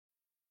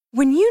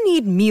When you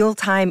need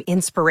mealtime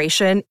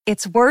inspiration,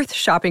 it's worth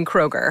shopping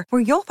Kroger,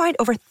 where you'll find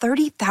over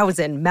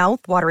 30,000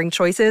 mouth-watering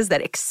choices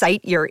that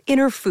excite your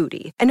inner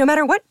foodie. And no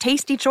matter what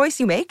tasty choice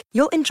you make,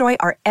 you'll enjoy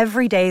our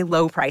everyday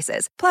low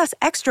prices, plus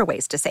extra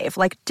ways to save,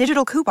 like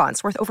digital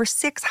coupons worth over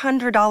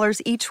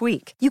 $600 each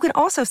week. You can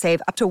also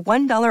save up to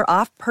 $1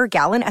 off per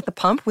gallon at the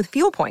pump with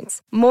fuel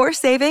points. More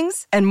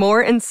savings and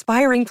more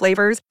inspiring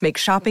flavors make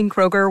shopping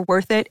Kroger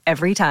worth it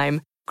every time.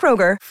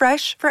 Kroger,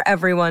 fresh for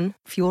everyone.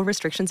 Fuel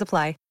restrictions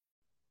apply.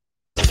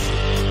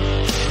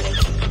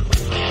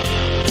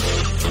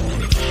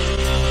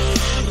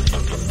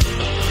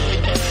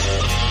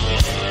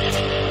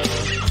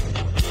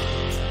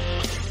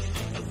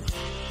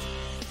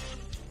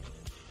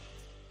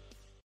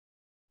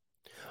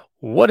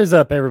 What is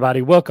up,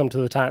 everybody? Welcome to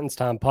the Titans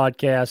Time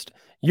Podcast,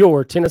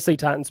 your Tennessee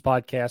Titans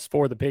podcast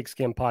for the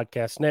Pigskin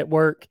Podcast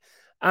Network.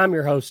 I'm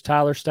your host,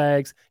 Tyler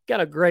Staggs.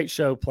 Got a great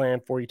show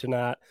planned for you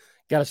tonight.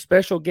 Got a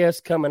special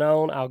guest coming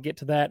on. I'll get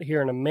to that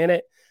here in a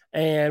minute.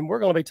 And we're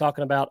going to be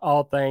talking about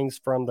all things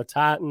from the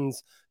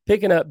Titans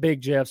picking up Big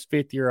Jeff's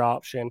fifth-year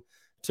option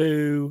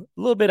to a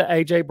little bit of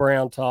A.J.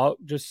 Brown talk,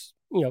 just,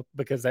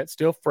 because that's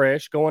still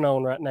fresh going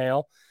on right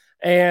now.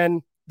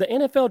 And the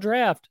NFL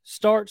Draft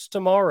starts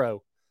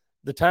tomorrow.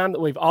 The time that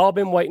we've all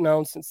been waiting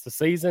on since the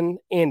season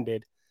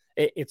ended.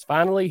 It's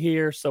finally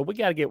here, so we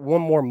got to get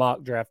one more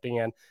mock draft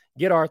in,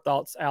 get our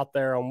thoughts out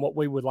there on what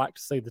we would like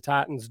to see the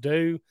Titans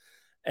do,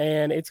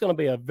 and it's going to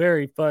be a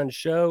very fun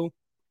show.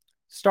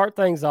 Start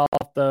things off,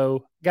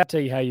 though, got to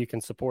tell you how you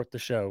can support the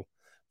show.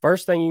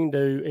 First thing you can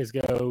do is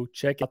go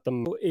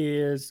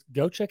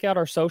check out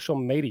our social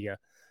media.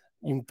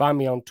 You can find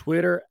me on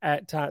Twitter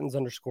at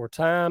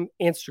Titans_time,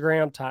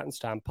 Instagram, Titans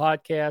Time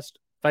Podcast,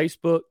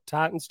 Facebook,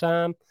 Titans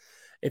Time.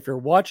 If you're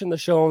watching the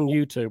show on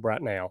YouTube right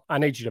now, I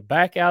need you to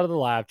back out of the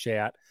live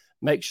chat.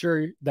 Make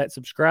sure that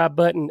subscribe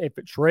button, if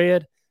it's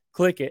red,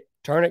 click it,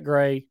 turn it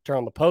gray, turn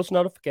on the post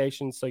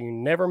notifications so you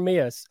never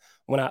miss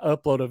when I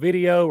upload a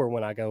video or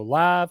when I go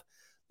live.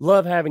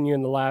 Love having you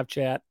in the live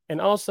chat. And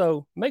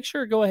also, make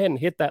sure to go ahead and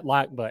hit that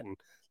like button.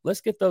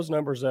 Let's get those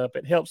numbers up.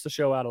 It helps the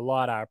show out a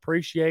lot. I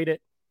appreciate it.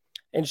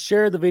 And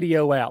share the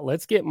video out.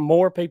 Let's get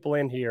more people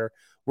in here.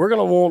 We're going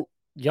to want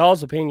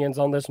y'all's opinions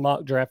on this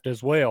mock draft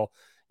as well.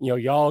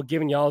 Y'all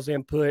giving y'all's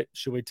input.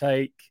 Should we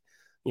take,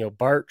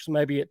 Burks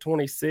maybe at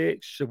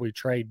 26? Should we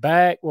trade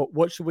back?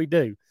 What should we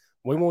do?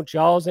 We want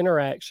y'all's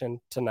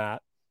interaction tonight.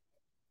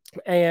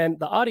 And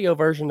the audio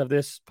version of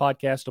this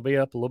podcast will be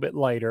up a little bit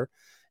later.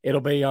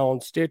 It'll be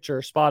on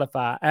Stitcher,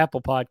 Spotify,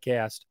 Apple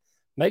Podcast.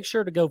 Make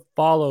sure to go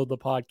follow the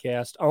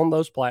podcast on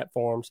those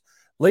platforms.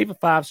 Leave a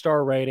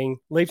 5-star rating.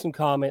 Leave some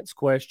comments,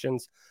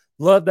 questions.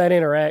 Love that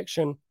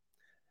interaction.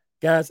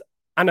 Guys,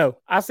 I know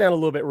I sound a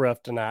little bit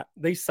rough tonight.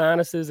 These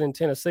sinuses in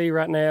Tennessee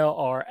right now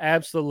are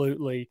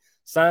absolutely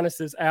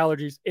sinuses,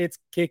 allergies. It's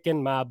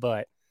kicking my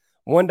butt.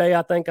 One day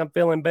I think I'm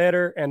feeling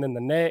better, and then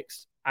the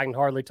next I can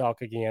hardly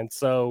talk again.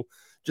 So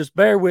just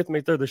bear with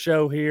me through the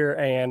show here,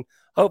 and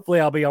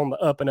hopefully I'll be on the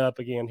up and up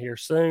again here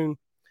soon.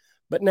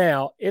 But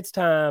now it's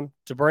time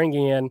to bring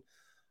in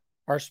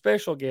our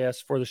special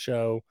guest for the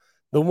show,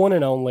 the one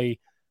and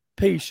only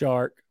P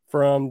Shark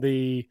from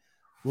the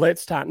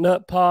Let's Tighten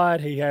Up pod.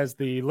 He has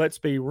the Let's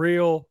Be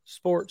Real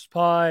sports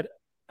pod.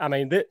 I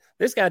mean,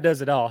 this guy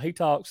does it all. He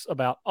talks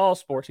about all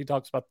sports. He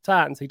talks about the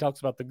Titans. He talks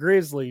about the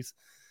Grizzlies.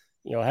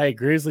 Hey,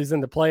 Grizzlies in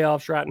the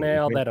playoffs right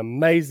now. That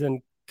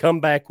amazing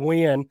comeback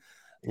win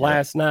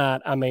last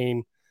night. I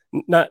mean,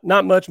 not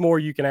much more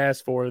you can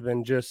ask for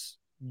than just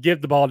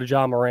give the ball to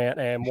Ja Morant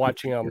and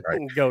watch him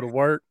go to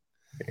work.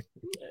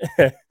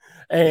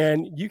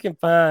 And you can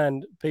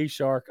find P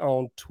Shark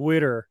on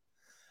Twitter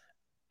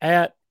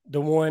at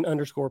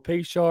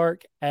 @the1_P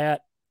Shark,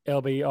 at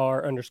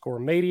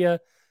LBR_media,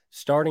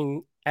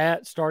 starting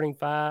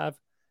 5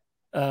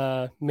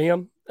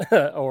 MEM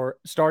or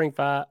starting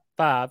 5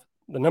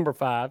 the number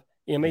 5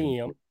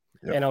 MEM.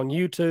 Yep. And on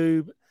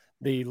YouTube,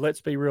 the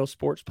Let's Be Real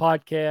Sports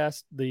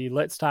podcast, the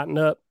Let's Tighten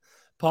Up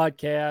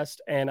podcast,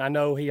 and I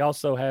know he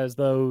also has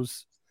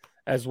those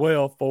as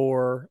well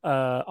for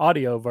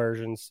audio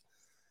versions.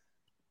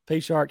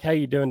 P Shark, how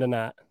you doing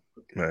tonight?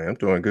 Man, I'm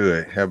doing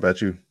good. How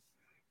about you?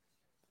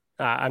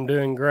 I'm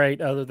doing great,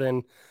 other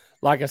than,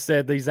 like I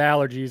said, these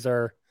allergies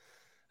are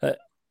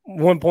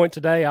one point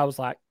today I was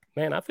like,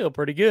 man, I feel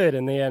pretty good.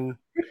 And then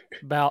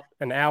about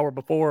an hour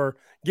before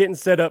getting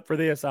set up for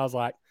this, I was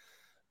like,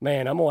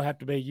 man, I'm going to have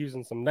to be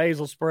using some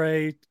nasal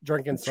spray,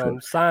 drinking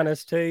some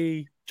sinus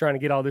tea, trying to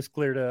get all this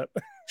cleared up.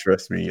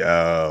 Trust me.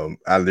 I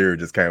literally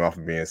just came off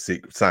of being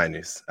sick with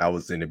sinus. I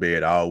was in the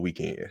bed all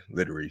weekend,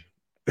 literally.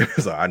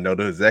 So I know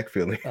the exact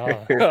feeling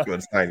for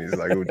the sinus.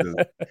 Like, it was just...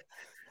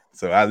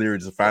 So I literally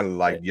just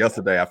finally,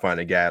 yesterday, I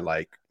finally got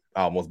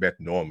almost back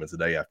to normal.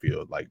 Today, I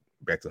feel like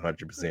back to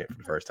 100% for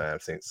the first time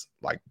since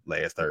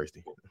last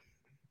Thursday.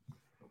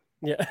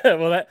 Yeah,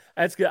 well,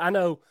 that's good. I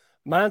know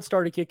mine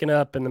started kicking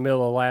up in the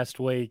middle of last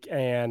week,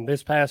 and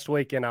this past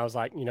weekend, I was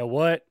like, you know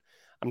what?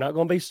 I'm not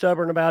going to be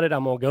stubborn about it.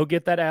 I'm going to go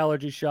get that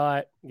allergy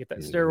shot, get that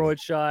steroid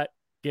shot,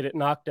 get it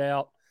knocked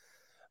out.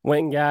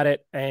 Went and got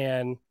it.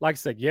 And like I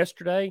said,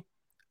 yesterday,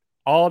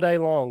 all day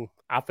long,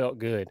 I felt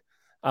good.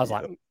 I was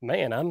like,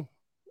 man,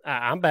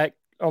 I'm back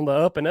on the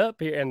up and up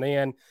here. And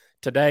then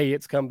today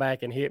it's come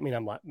back and hit me. And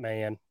I'm like,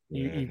 man,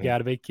 you got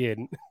to be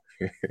kidding.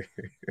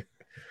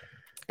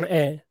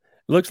 And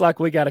looks like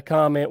we got a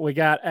comment. We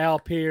got Al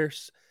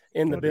Pierce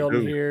in the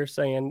building here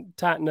saying,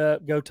 tighten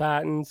up, go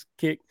Titans,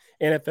 kick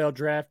NFL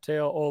draft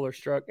tail, Oilers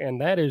struck.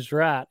 And that is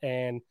right.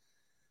 And,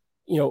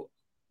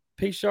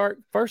 P Shark,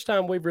 first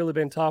time we've really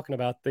been talking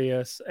about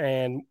this,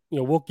 and,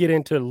 we'll get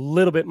into a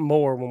little bit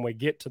more when we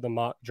get to the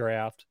mock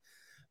draft.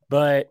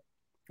 But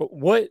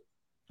what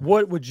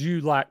would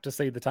you like to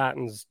see the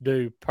Titans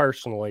do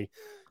personally?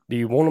 Do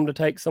you want them to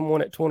take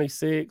someone at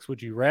 26?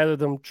 Would you rather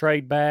them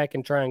trade back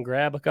and try and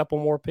grab a couple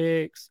more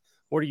picks?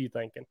 What are you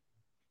thinking?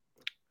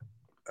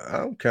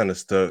 I'm kind of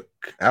stuck.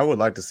 I would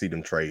like to see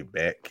them trade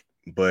back,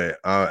 but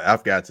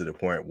I've got to the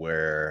point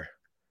where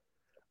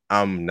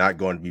I'm not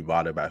going to be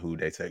bothered by who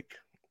they take.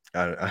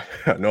 I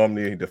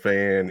normally the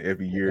fan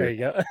every year.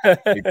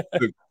 There you go.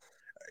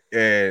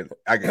 And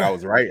I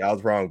was right. I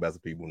was wrong about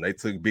some people. When they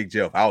took Big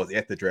Jeff, I was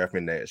at the draft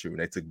in that year when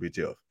they took Big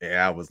Jeff, and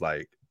I was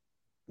like,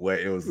 "Well,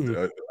 it was."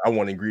 I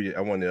wanted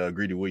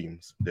Greedy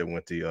Williams that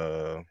went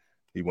to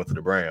he went to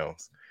the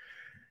Browns.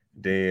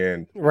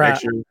 Then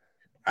next year,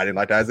 I didn't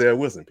like the Isaiah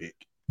Wilson pick,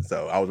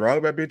 so I was wrong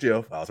about Big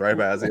Jeff. I was right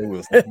about Isaiah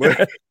Wilson,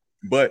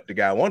 but the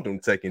guy I wanted them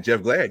taking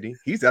Jeff Gladney,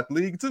 he's out the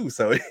league too,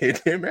 so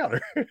it didn't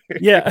matter.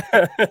 Yeah.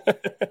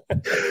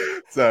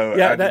 So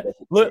yeah,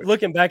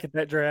 looking back at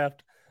that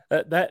draft.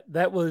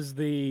 That was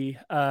the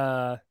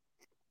I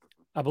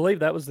believe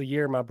that was the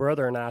year my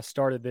brother and I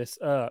started this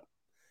up,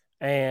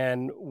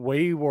 and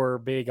we were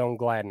big on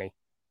Gladney.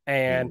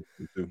 And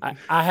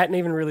I hadn't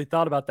even really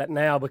thought about that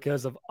now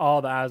because of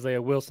all the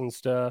Isaiah Wilson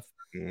stuff.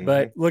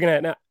 But looking at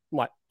it now,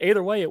 like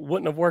either way, it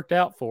wouldn't have worked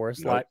out for us.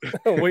 Nope.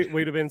 Like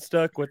we'd have been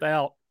stuck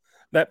without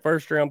that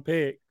first round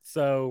pick.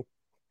 So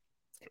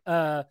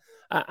I'm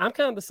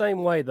kind of the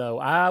same way though.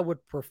 I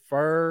would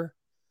prefer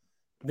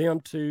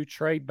them to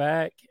trade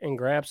back and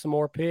grab some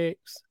more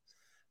picks.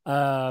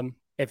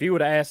 If you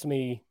would have asked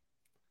me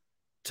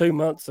 2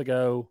 months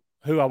ago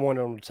who I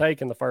wanted them to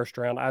take in the first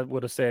round, I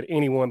would have said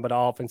anyone but an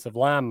offensive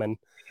lineman.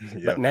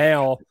 Yep. But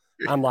now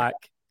I'm like,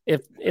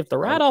 if the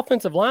right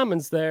offensive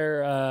lineman's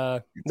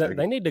there,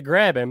 they need to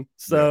grab him.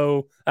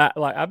 So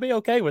I'd be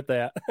okay with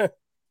that.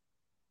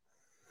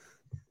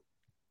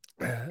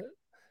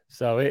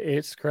 So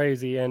it's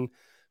crazy. And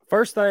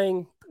first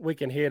thing we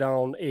can hit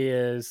on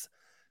is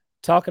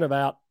talking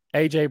about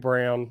A.J.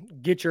 Brown.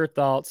 Get your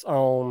thoughts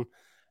on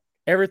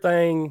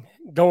everything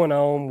going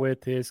on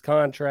with his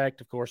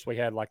contract. Of course, we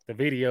had like the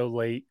video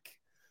leak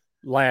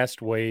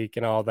last week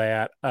and all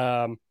that.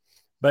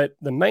 But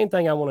the main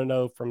thing I want to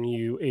know from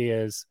you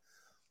is,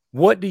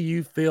 what do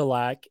you feel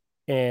like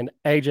an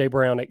A.J.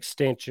 Brown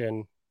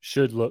extension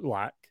should look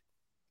like?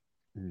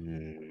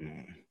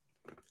 I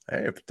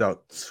haven't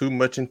thought too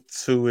much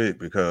into it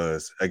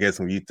because I guess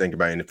when you think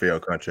about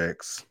NFL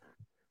contracts,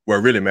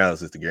 what really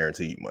matters is the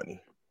guaranteed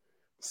money.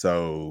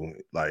 So,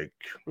 like,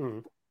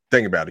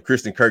 think about it.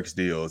 Christian Kirk's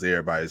deals,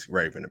 everybody's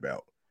raving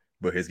about.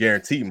 But his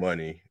guaranteed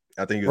money,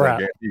 I think it's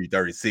guaranteed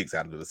 36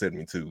 out of the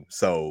 72.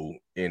 So,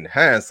 in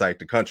hindsight,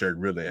 the contract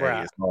really ain't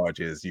as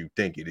large as you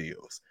think it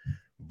is.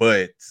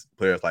 But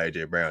players like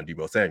A.J. Brown,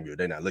 Deebo Samuel,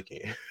 they're not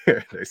looking.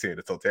 They're seeing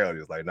the totality.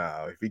 It's like,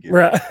 nah, if he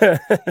gets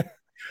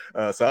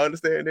so I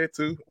understand that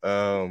too.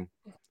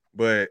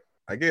 But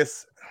I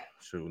guess,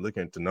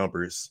 looking at the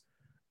numbers,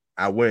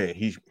 I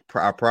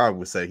probably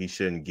would say he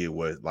shouldn't get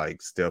what like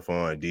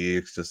Stephon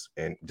Diggs just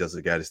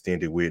got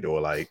extended with,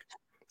 or like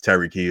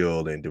Tyreek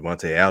Hill and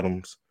Devontae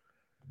Adams,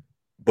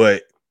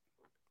 but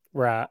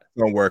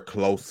somewhere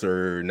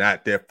closer,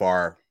 not that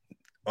far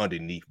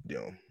underneath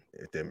them,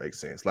 if that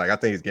makes sense. Like I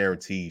think his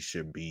guarantee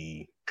should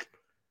be,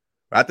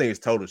 I think his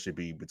total should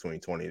be between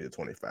 20 to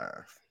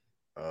 25.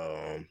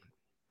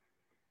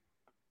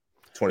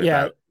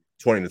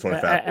 20 to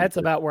 25. That's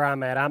about where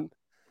I'm at.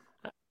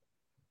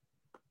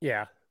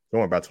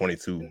 Going about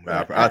 22.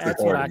 That's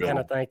what I kind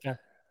of think.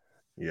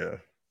 Yeah,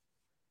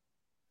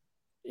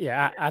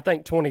 I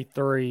think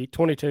 22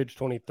 to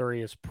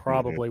 23 is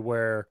probably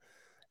where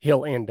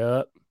he'll end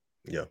up.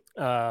 Yeah.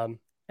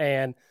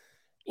 And,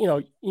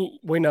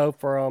 we know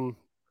from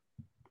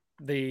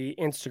the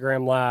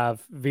Instagram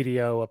Live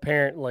video,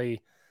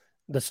 apparently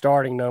the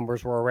starting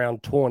numbers were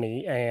around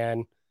 20.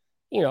 And,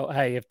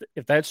 hey,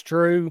 if that's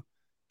true,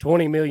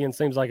 20 million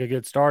seems like a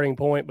good starting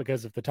point,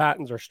 because if the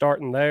Titans are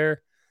starting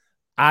there,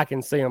 I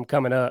can see them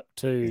coming up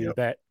to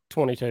that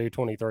 22,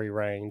 23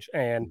 range.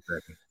 And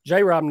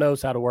J-Rob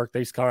knows how to work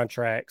these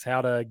contracts,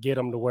 how to get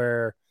them to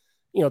where,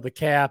 the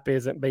cap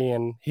isn't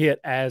being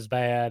hit as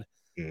bad.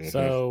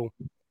 So,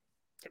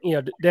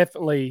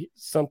 definitely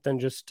something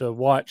just to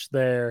watch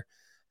there.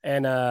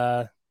 And,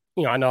 I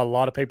know a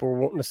lot of people were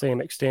wanting to see him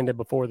extended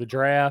before the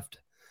draft,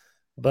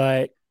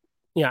 but,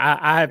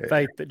 I have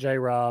faith that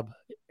J-Rob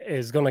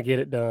is going to get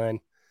it done.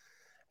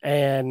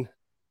 And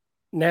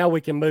now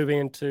we can move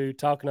into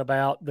talking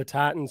about the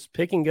Titans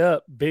picking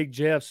up Big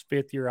Jeff's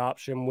 5th-year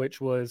option,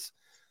 which was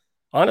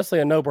honestly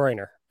a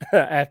no-brainer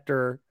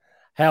after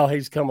how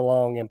he's come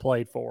along and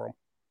played for them.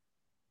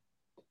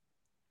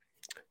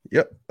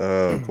 Yep,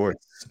 of course.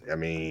 I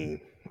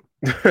mean,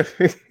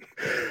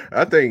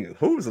 I think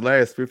who was the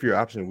last fifth-year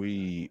option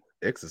we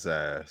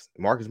exercised?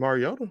 Marcus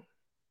Mariota?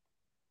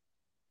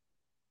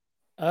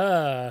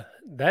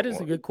 That is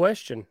a good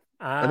question.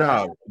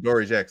 No,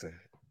 Dory Jackson.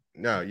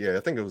 No, yeah, I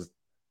think it was.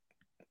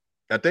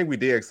 I think we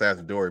did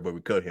exercise Dory, but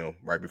we cut him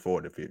right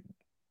before the fifth.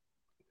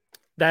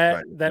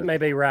 That may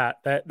be right.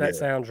 That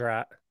sounds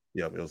right.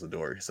 Yep, it was a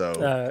Dory.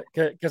 So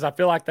because I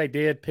feel like they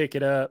did pick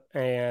it up,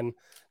 and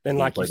then,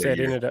 like you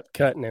said, ended up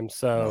cutting him.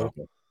 So,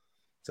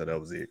 so that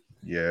was it.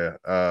 Yeah.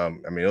 I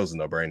mean, it was a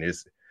no-brainer.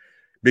 It's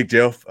Big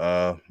Jeff.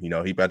 He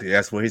about to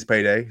ask for his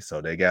payday,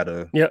 so they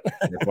gotta. Yep.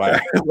 That's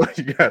why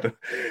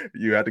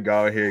you have to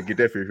go ahead and get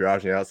that fifth-year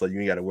option out, so you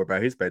ain't got to worry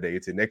about his payday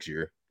until next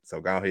year. So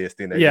go ahead and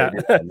extend that. Yeah.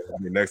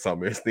 Next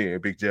summer,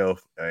 extend Big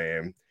Jeff,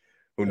 and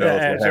who knows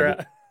what happens.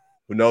 Right.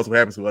 Who knows what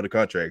happens with other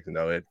contracts?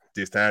 At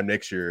this time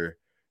next year,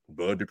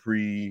 Bud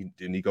Dupree,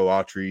 Nico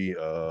Autry,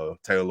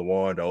 Taylor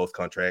Lewan, those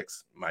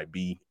contracts might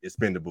be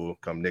expendable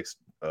come next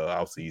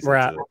offseason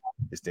right. to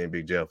extend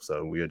Big Jeff.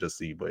 So we'll just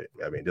see. But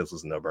I mean, this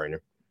was a no-brainer.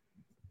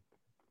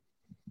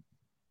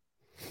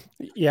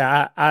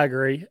 Yeah, I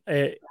agree.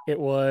 It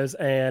was,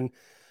 and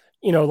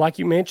like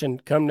you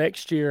mentioned, come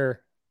next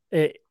year,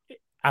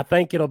 I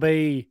think it'll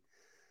be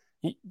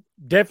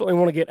definitely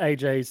want to get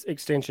AJ's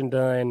extension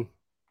done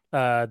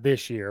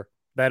this year.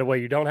 That way,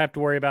 you don't have to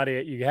worry about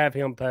it. You have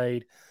him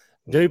paid.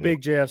 Do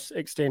Big Jeff's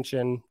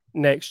extension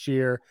next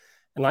year,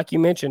 and like you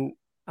mentioned,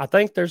 I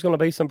think there's going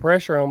to be some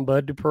pressure on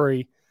Bud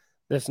Dupree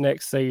this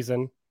next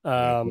season.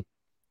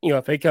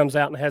 If he comes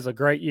out and has a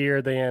great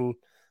year, then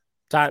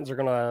Titans are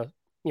going to.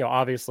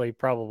 Obviously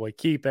probably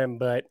keep him,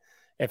 but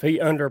if he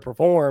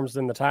underperforms,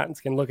 then the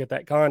Titans can look at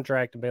that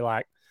contract and be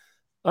like,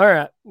 all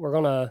right,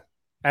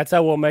 that's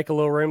how we'll make a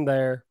little room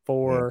there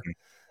for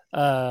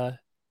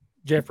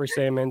Jeffrey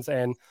Simmons.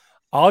 And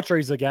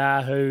Autry's a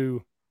guy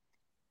who,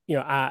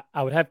 I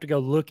would have to go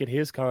look at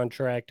his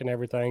contract and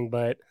everything,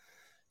 but,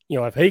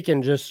 if he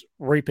can just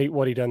repeat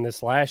what he done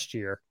this last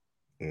year,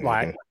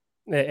 like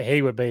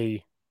he would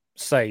be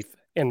safe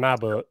in my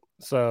book.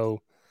 So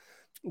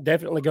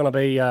definitely going to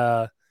be,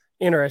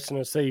 interesting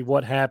to see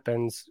what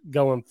happens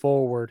going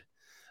forward.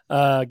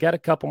 Got a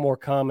couple more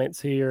comments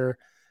here.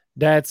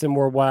 Dadson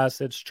Worldwide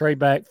says trade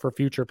back for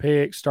future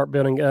picks, start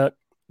building up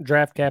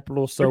draft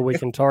capital so we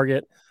can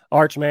target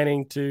Arch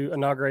Manning to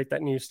inaugurate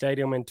that new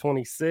stadium in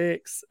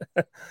 26.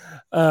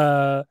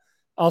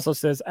 Also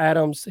says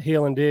Adams,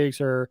 Hill, and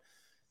Diggs are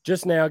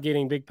just now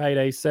getting big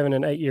paydays 7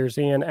 and 8 years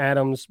in.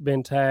 Adams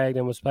been tagged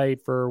and was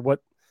paid for what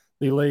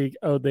the league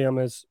owed them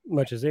as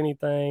much as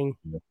anything.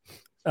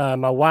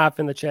 My wife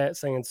in the chat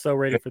saying so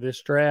ready for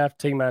this draft.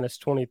 T-minus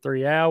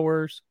 23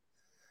 hours.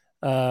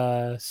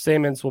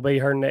 Simmons will be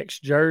her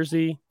next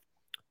jersey.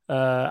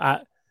 Hey,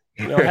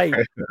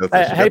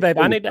 babe,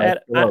 I need to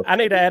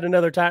add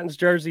another Titans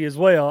jersey as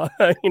well.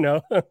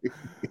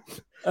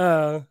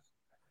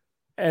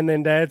 And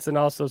then Dadson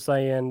also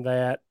saying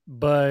that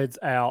Bud's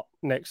out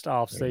next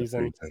off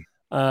season.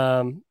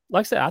 Like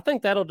I said, I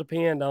think that'll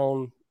depend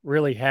on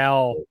really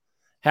how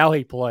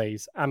he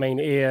plays. I mean,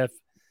 if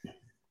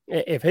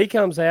he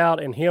comes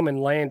out and him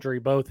and Landry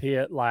both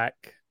hit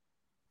like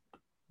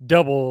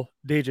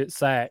double-digit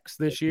sacks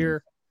this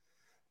year,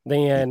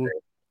 then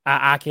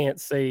I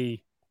can't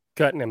see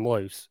cutting him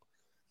loose.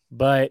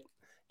 But,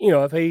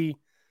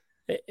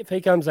 if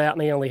he comes out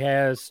and he only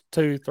has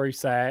 2-3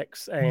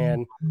 sacks,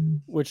 and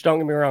which don't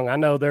get me wrong, I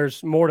know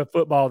there's more to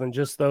football than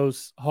just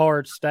those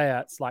hard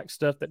stats, like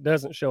stuff that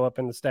doesn't show up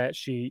in the stat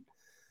sheet.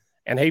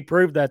 And he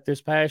proved that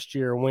this past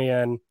year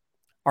when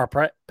our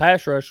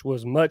pass rush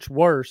was much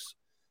worse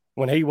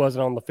when he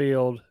wasn't on the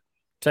field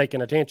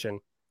taking attention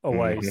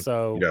away.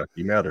 So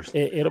he matters.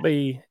 It'll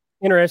be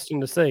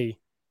interesting to see.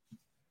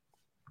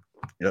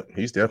 Yep,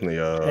 he's definitely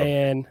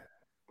and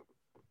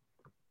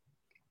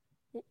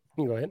you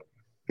can go ahead.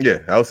 Yeah,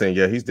 I was saying,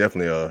 he's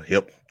definitely a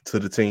help to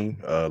the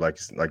team. Like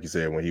you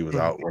said, when he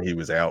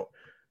was out,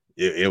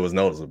 it was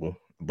noticeable.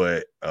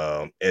 But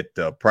at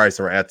the price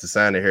or at the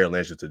signing Harold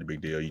Lynch to the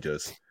big deal, you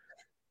just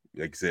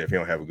like you said, if he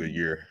don't have a good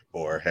year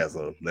or has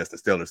a less than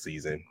stellar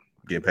season,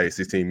 getting paid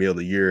 $16 million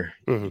a year,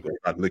 you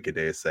gotta look at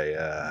that and say,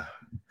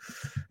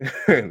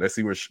 let's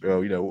see where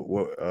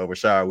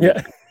Rashad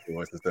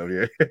was and stuff.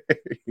 Yeah,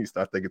 you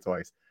start thinking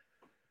twice.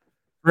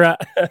 Right.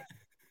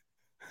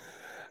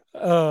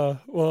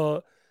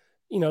 Well,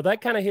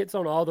 that kind of hits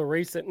on all the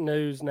recent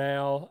news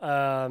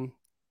now.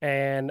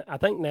 And I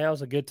think now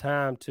is a good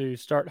time to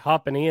start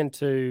hopping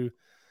into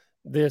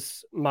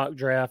this mock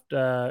draft.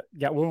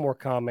 Got one more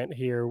comment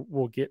here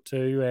we'll get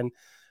to, and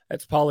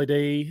that's Paulie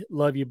D.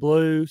 Love you,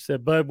 Blue.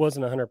 Said Bud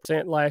wasn't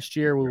 100% last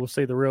year. We will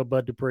see the real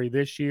Bud Dupree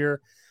this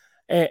year.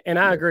 And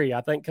I agree.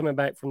 I think coming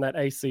back from that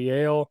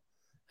ACL,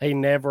 he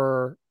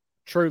never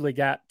truly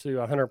got to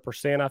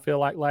 100%, I feel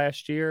like,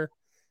 last year.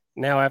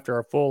 Now, after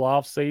a full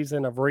off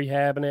season of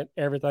rehabbing it,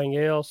 everything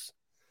else,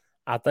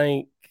 I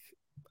think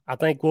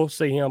we'll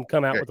see him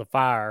come out with a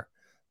fire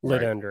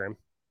lit under him.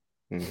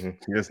 Mm-hmm.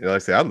 Yes, like I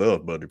said, I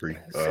love Bud Dupree.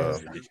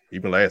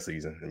 Even last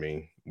season. I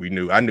mean,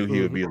 I knew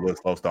he would be a little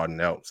slow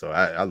starting out, so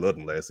I loved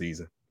him last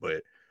season.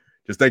 But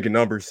just thinking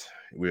numbers,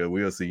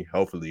 we'll see.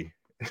 Hopefully,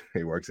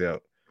 it works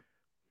out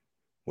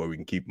where we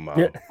can keep him out.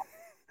 Yeah.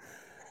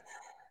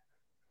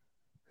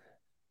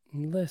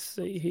 Let's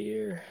see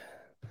here.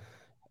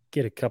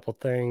 Get a couple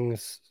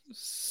things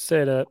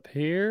set up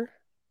here.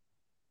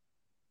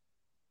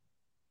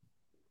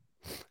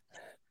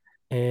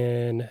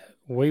 And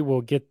we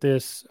will get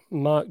this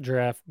mock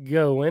draft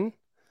going.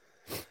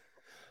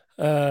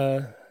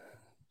 So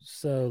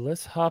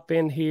let's hop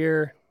in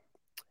here.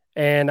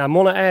 And I'm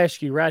going to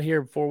ask you right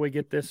here before we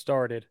get this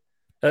started,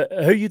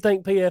 who you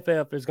think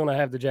PFF is going to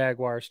have the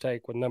Jaguars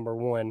take with number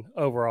 1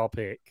 overall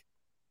pick?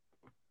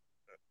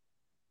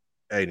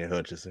 Aiden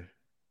Hutchinson.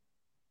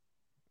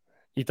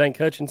 You think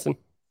Hutchinson?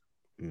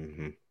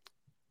 Mm-hmm.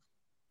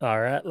 All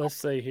right, let's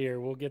see here.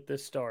 We'll get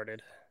this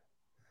started.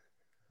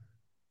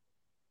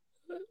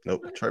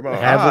 Nope, Trayvon.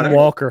 Have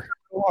Walker.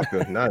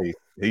 Walker. No,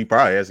 he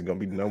probably isn't going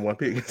to be the number 1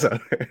 pick. So.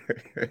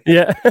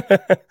 Yeah.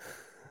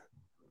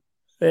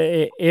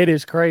 It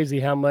is crazy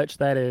how much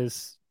that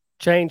is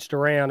changed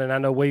around. And I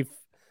know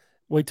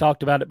we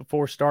talked about it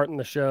before starting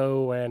the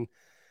show, and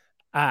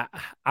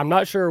I'm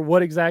not sure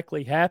what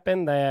exactly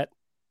happened that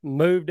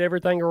moved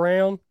everything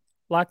around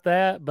like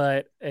that,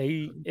 but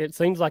it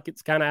seems like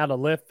it's kind of out of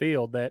left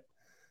field that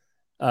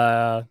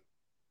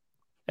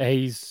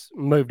he's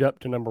moved up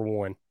to number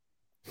 1.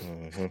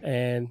 Mm-hmm.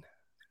 And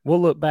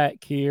we'll look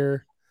back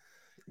here.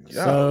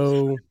 Yeah.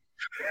 So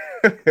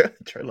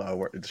Trayvon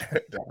worked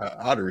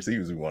all the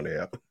receivers we want to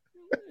have.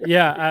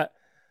 Yeah.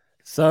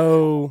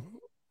 So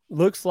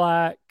looks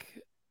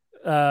like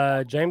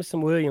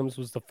Jameson Williams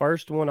was the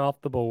first one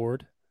off the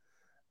board.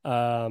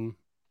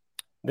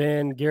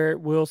 Then Garrett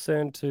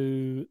Wilson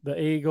to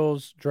the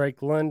Eagles,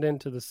 Drake London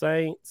to the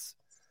Saints,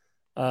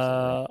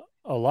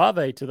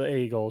 Olave to the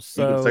Eagles.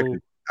 So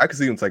I could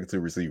see them taking 2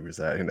 receivers.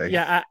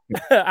 Yeah,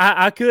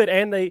 I could.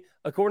 And they,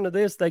 according to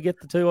this, they get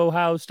the 2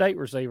 Ohio State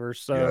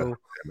receivers. So yeah, that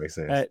makes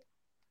sense.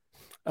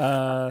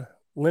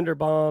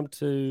 Linderbaum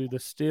to the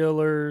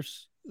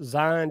Steelers,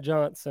 Zion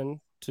Johnson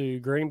to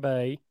Green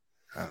Bay,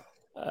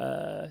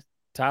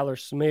 Tyler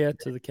Smith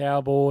to the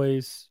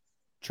Cowboys,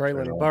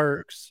 Treylon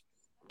Burks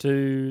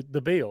to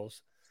the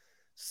Bills.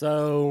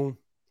 So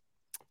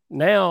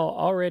now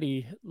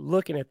already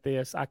looking at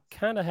this, I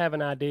kind of have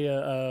an idea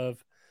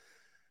of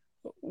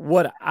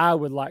what I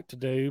would like to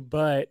do,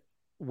 but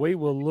we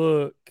will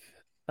look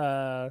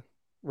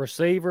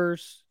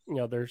receivers. You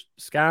know, there's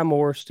Sky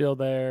Moore still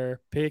there.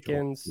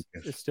 Pickens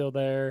is still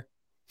there.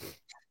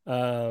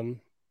 We'll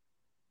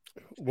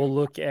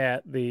look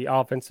at the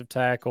offensive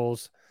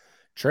tackles.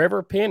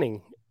 Trevor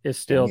Penning is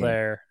still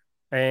there.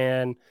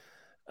 And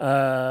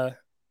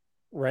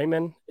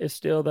Raymond is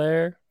still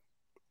there.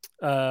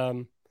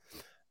 And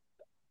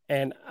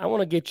I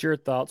want to get your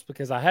thoughts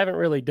because I haven't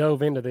really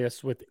dove into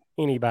this with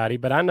anybody,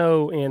 but I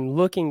know in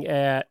looking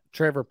at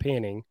Trevor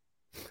Penning,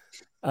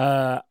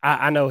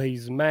 I know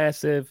he's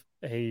massive.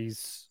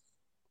 He's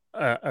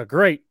a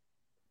great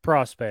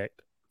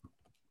prospect.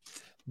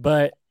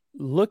 But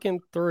looking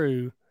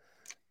through,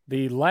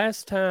 the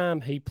last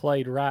time he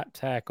played right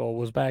tackle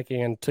was back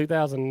in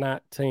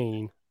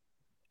 2019,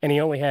 and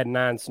he only had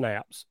 9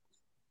 snaps.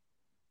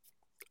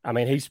 I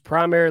mean, he's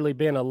primarily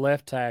been a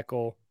left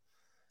tackle.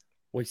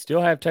 We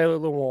still have Taylor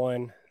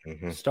Lewan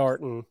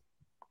starting.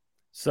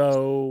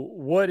 So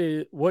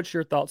what's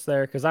your thoughts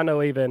there? Because I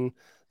know even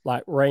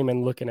like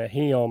Raymond looking at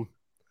him,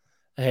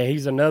 hey,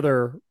 he's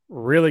another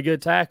really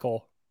good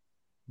tackle,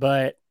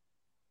 but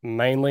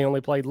mainly only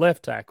played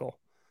left tackle.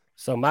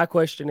 So my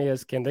question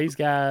is, can these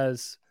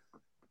guys,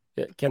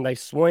 can they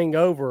swing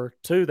over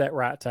to that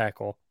right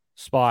tackle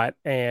spot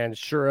and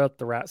shore up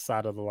the right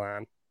side of the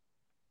line?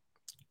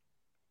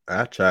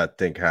 I try to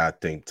think how I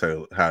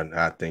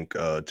think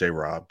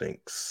J-Rob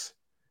thinks.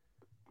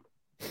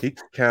 He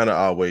kind of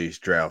always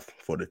draft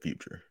for the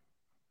future.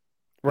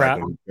 Right.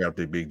 Like when we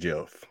drafted Big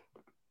Jeff,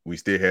 we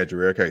still had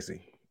Jarrell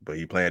Casey, but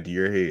he planned the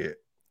year ahead.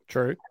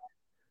 True.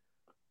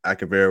 I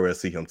can very well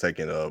see him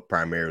taking a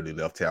primarily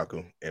left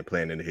tackle and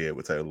playing in the head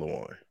with Taylor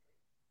Lewan.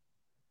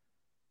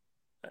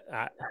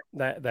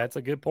 That's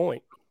a good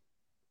point.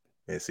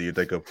 And see if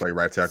they could play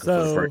right tackle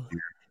for the first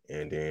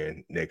year, and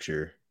then next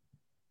year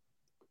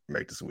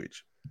make the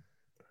switch.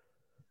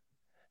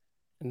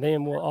 And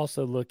then we'll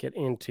also look at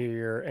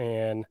interior,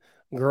 and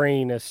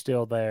Green is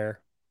still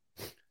there.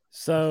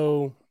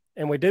 So,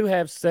 and we do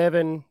have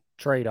 7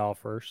 trade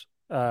offers.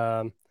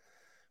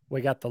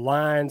 We got the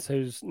Lions,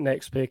 whose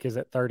next pick is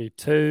at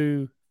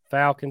 32,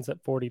 Falcons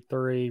at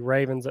 43,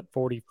 Ravens at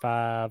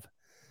 45,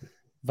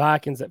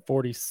 Vikings at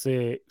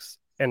 46.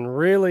 And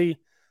really,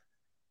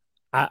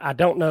 I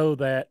don't know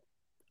that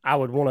I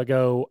would want to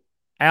go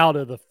out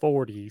of the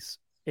 40s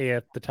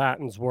if the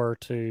Titans were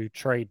to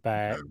trade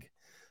back,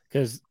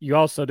 because you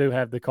also do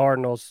have the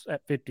Cardinals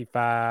at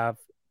 55,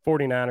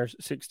 49ers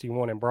at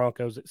 61, and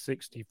Broncos at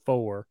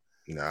 64.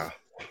 Nah.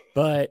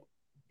 But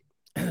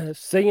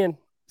seeing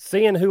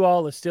who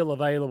all is still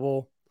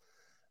available,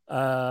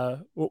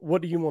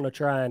 What do you want to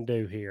try and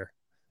do here?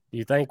 Do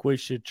you think we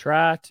should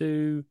try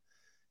to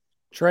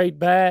trade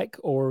back,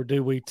 or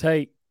do we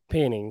take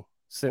Penning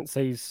since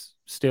he's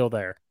still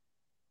there?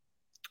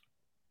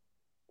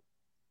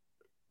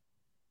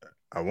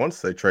 I want to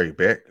say trade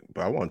back,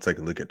 but I want to take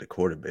a look at the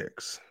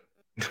quarterbacks.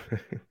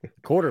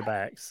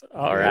 Quarterbacks.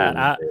 All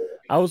right.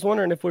 I was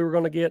wondering if we were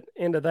going to get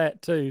into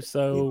that too.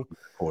 So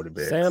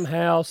quarterbacks. Sam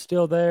Howell's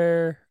still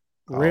there.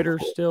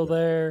 Ritter's still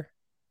there.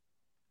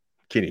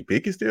 Kenny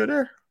Pickett's still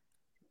there?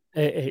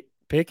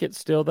 Pickett's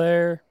still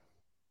there.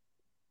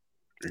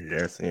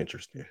 That's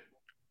interesting.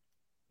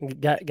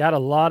 Got a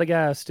lot of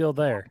guys still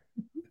there.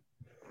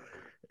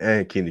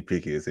 And Kenny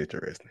Pickett is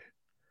interesting.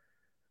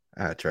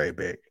 I trade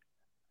back.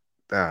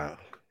 Oh,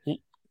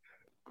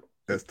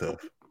 that's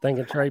tough.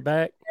 Thinking trade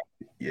back?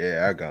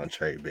 Yeah, I gonna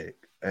trade back.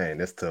 Dang,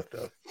 that's tough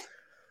though.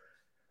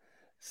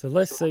 So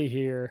let's see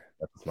here.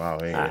 That's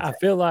small hand. I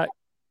feel like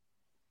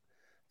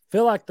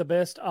the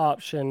best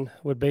option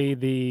would be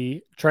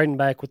the trading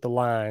back with the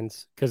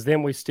Lions, because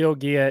then we still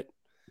get,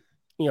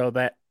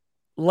 that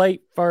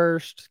late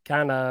first,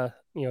 kind of,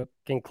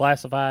 can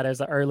classify it as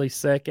an early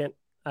second,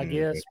 I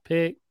guess,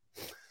 pick.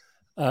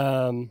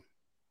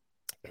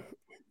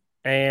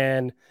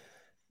 And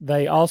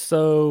they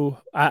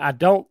also, I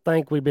don't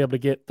think we'd be able to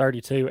get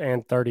 32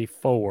 and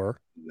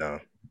 34. No.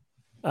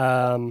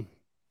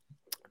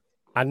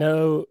 I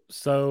know.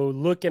 So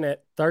looking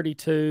at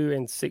 32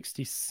 and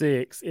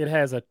 66, it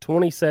has a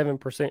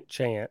 27%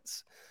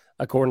 chance,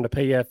 according to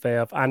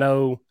PFF. I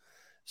know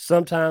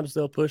sometimes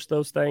they'll push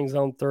those things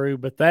on through,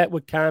 but that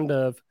would kind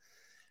of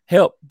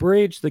help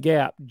bridge the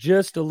gap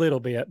just a little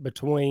bit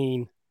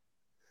between,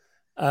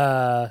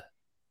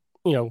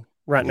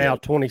 right now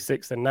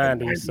 26 and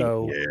 90.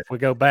 So if we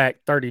go back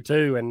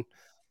 32 and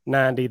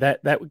 90,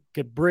 that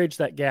could bridge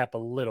that gap a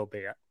little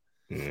bit.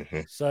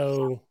 Mm-hmm.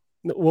 So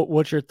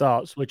what's your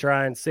thoughts? We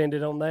try and send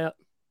it on that?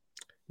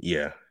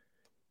 Yeah.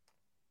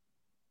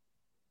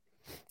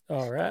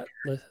 All right.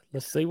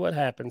 Let's see what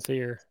happens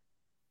here.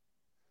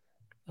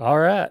 All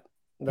right.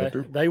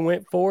 They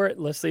went for it.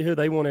 Let's see who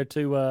they wanted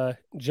to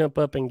jump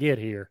up and get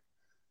here.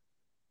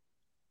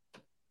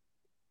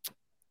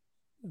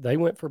 They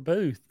went for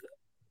Booth.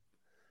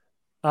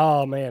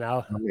 Oh, man. I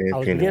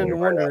was beginning to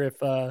wonder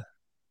if I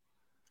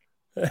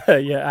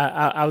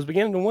was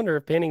beginning to wonder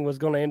if Penning was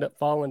going to end up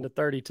falling to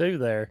 32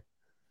 there.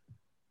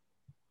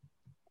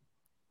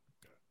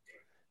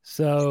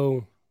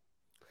 So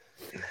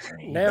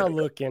now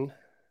looking,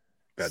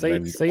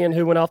 seeing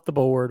who went off the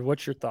board,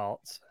 what's your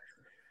thoughts?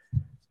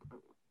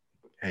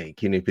 Hey,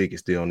 Kenny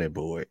Pickett's still on that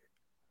board.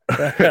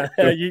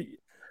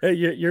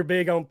 You're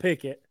big on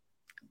Pickett.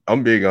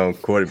 I'm big on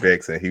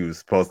quarterbacks, and he was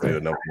supposed to be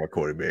the number one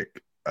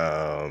quarterback.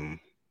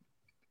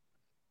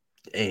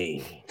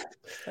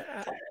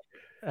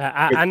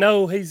 I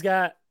know he's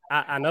got.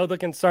 I know the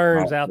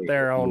concerns out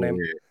there on him.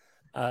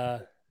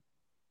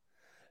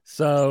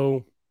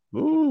 So,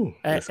 and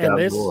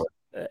this,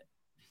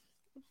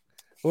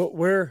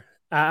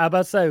 I about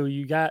to say,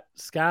 you got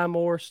Sky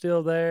Moore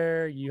still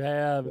there. You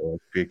have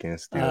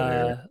Pickens still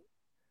there.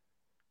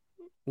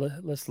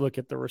 Let's look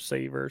at the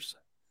receivers.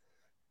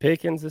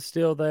 Pickens is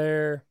still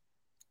there.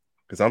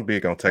 Because I'm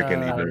big on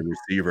taking either a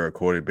receiver or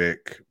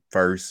quarterback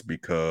first,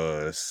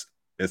 because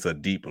it's a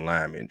deep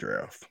lineman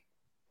draft.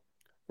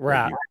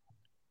 Right.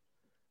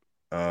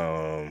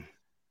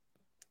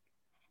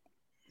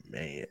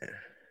 Man.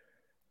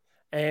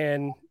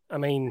 And I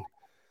mean,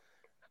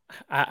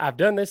 I've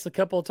done this a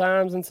couple of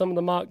times in some of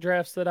the mock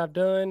drafts that I've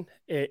done.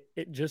 It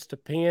just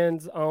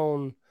depends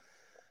on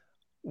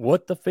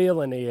what the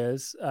feeling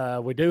is.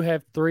 We do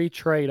have 3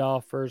 trade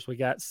offers. We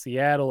got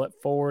Seattle at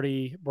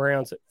 40,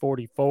 Browns at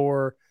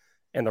 44,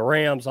 and the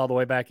Rams all the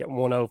way back at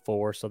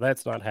 104. So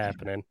that's not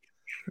happening.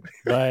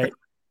 But,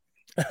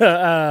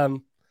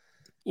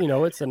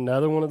 it's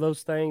another one of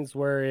those things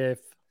where if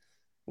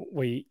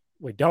we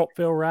don't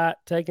feel right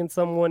taking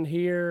someone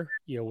here,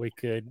 we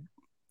could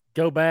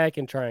go back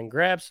and try and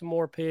grab some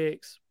more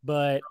picks.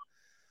 But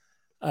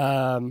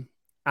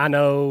I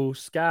know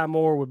Sky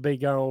Moore would be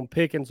gone.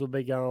 Pickens would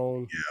be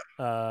gone.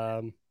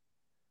 Yeah.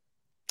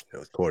 That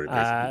was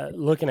quarterback.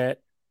 Looking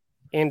at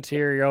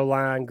interior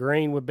O-line,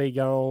 Green would be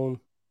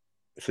gone.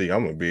 See,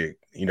 I'm a big,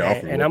 and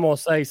I'm going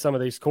to say some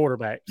of these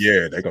quarterbacks.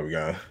 Yeah, they're going to be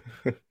gone.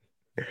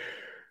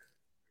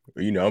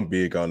 I'm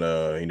big on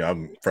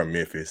I'm from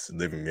Memphis,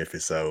 live in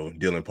Memphis, so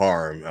Dylan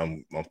Parham,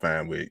 I'm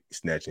fine with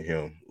snatching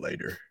him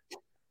later.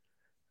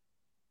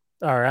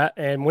 All right,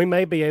 and we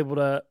may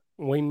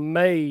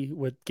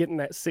with getting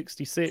that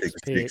 66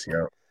 pick.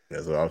 Yeah,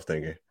 that's what I was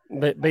thinking.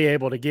 Be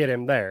able to get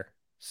him there.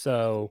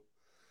 So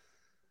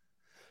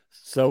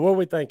what are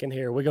we thinking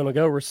here? We're going to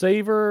go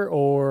receiver,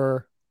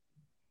 or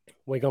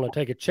we're going to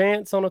take a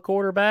chance on a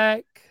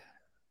quarterback?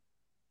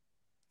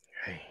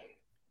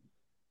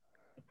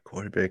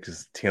 Quarterback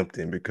is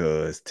tempting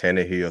because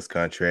Tannehill's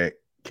contract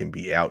can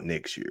be out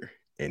next year,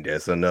 and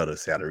that's another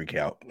salary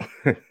cap.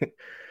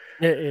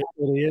 It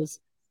is.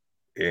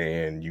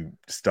 And you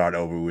start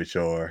over with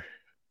your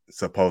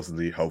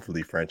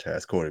hopefully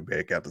franchise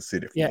quarterback after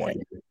sitting for 1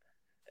 year.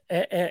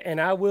 And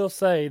I will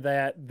say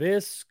that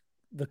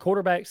the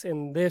quarterbacks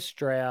in this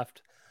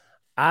draft,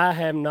 I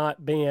have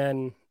not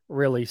been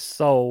really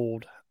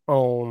sold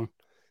on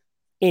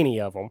any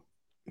of them.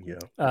 Yeah.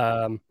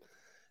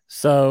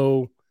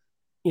 So,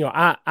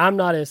 I'm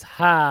not as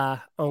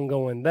high on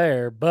going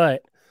there,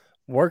 but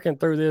working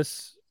through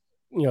this,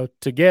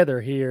 together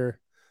here,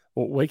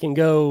 we can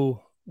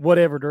go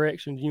whatever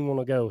direction you want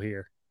to go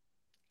here.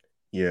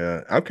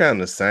 Yeah, I'm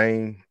kind of the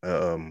same,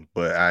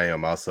 but I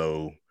am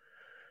also,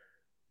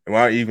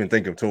 when I even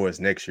thinking towards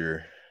next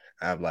year,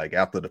 I'm like,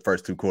 after the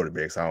first two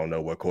quarterbacks, I don't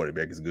know what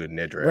quarterback is good in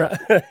that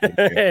draft. Right.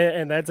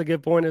 And that's a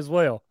good point as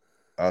well.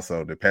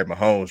 Also, the Pat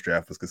Mahomes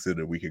draft was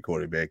considered a weaker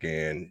quarterback,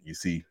 and you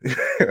see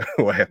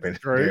what happened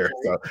there.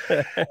 So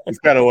it's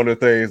kind of one of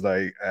the things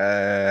like,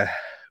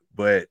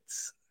 but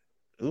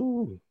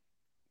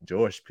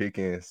George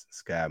Pickens,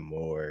 Sky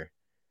Moore.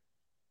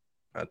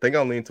 I think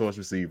I'll lean towards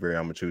receiver.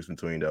 I'm gonna choose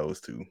between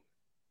those two.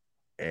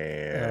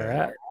 And all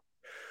right.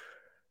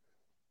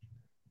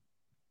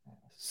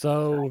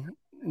 So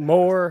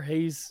Moore,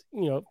 he's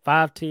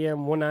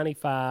 5'10",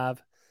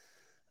 195.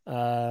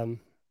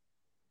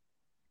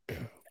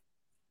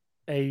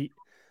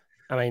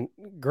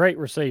 Great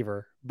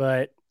receiver,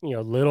 but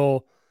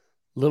little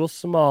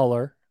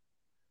smaller.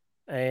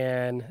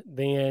 And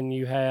then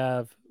you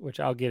have, which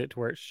I'll get it to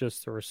where it's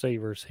just the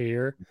receivers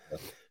here.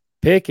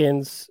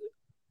 Pickens,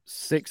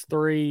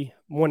 6'3",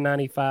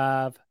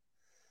 195.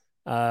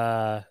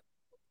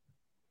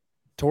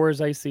 Tore his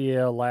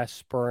ACL last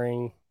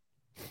spring.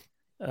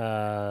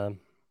 And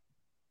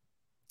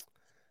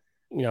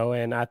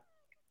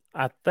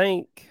I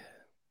think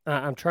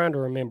I'm trying to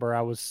remember.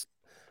 I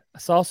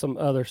saw some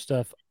other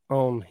stuff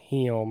on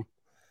him.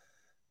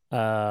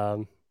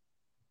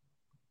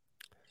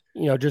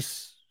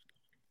 Just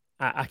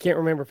I can't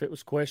remember if it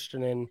was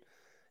questioning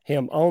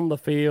him on the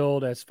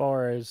field as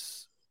far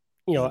as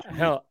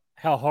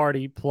how hard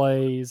he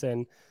plays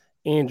and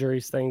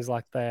injuries, things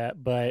like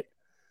that. But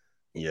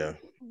yeah,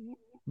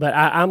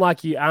 I'm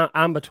like you.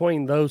 I'm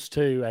between those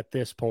two at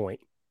this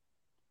point.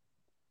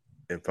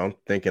 If I'm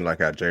thinking like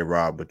how J.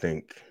 Rob would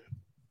think,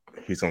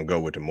 he's gonna go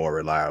with the more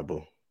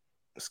reliable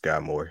Sky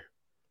Moore.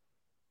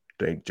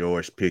 I think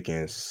George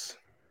Pickens.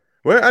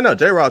 Well, I know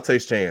J. Rob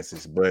takes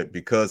chances, but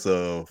because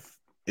of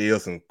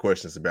some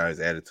questions about his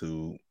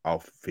attitude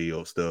off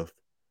field stuff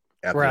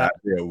after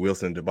that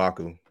Wilson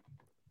debacle,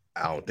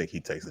 I don't think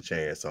he takes a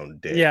chance on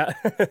that. Yeah.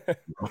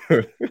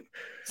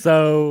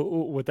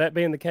 So with that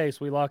being the case,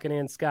 we locking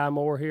in Sky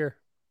Moore here?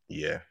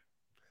 Yeah.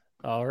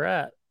 All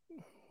right.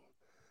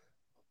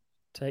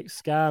 Take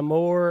Sky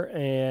Moore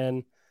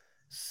and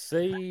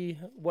see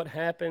what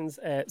happens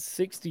at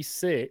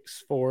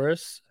 66 for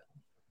us.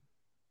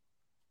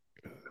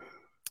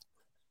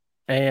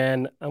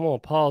 And I'm going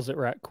to pause it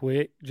right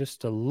quick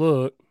just to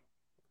look,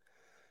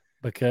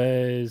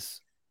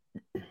 because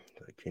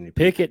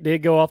Pickett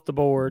did go off the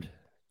board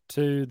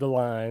to the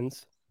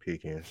Lions.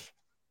 Pickens.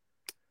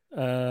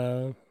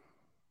 Sam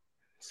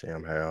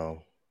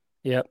Howell.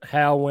 Yep,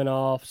 Howell went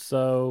off.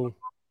 So,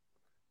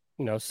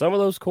 some of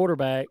those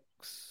quarterbacks,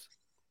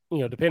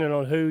 depending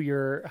on who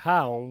you're high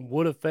on,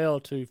 would have fell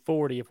to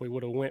 40 if we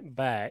would have went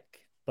back.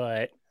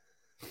 But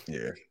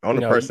yeah,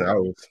 only person I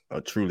was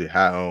truly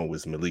high on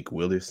was Malik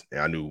Willis,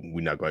 and I knew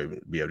we're not going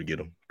to be able to get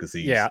him because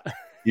he's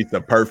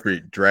the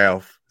perfect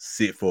draft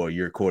sit for a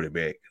year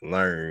quarterback,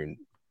 learn,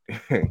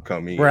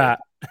 come in. Right.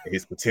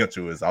 His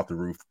potential is off the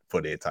roof for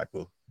that type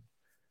of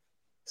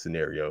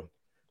scenario.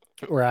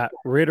 Right.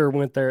 Ritter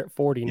went there at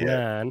 49.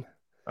 Yeah.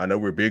 I know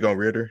we're big on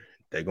Ritter.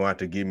 They're going to have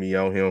to get me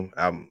on him.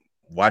 I'm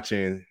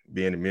watching,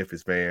 being a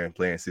Memphis fan,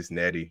 playing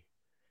Cincinnati.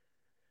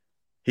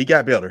 He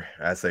got better,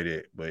 I say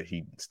that, but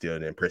he still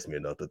didn't impress me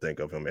enough to think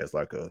of him as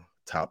like a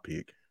top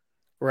pick.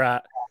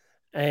 Right.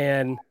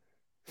 And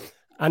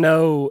I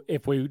know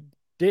if we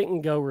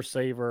didn't go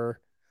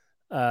receiver,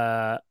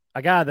 a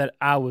guy that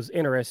I was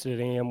interested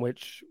in,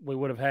 which we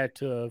would have had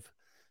to have,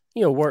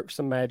 worked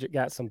some magic,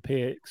 got some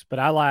picks, but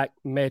I like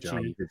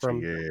Mechie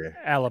from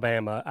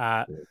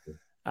Alabama.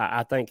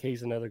 I think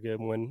he's another good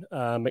one.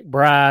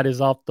 McBride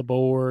is off the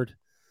board.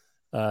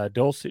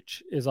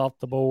 Dulcich is off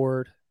the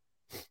board.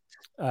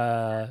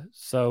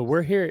 So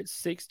we're here at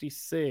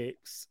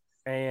 66,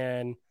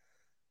 and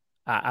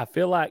I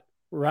feel like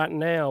right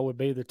now would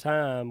be the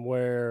time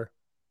where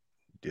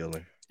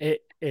Dillon.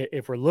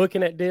 If we're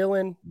looking at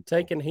Dillon,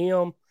 taking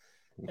him,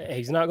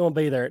 he's not going to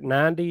be there at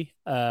 90.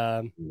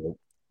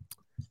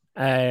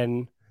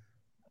 And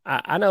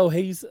I know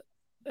he's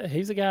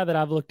a guy that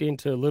I've looked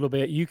into a little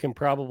bit. You can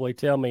probably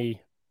tell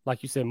me,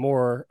 like you said,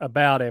 more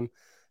about him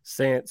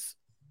since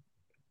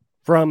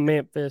from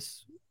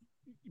Memphis,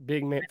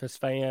 big Memphis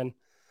fan.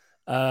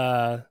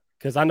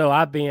 Because I know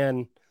I've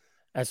been,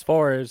 as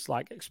far as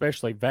like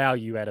especially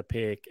value at a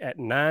pick at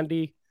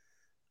 90,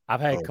 I've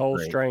had Cole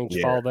Strange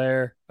fall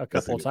there a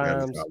couple of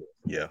times.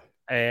 Yeah.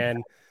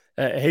 And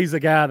he's a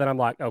guy that I'm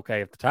like,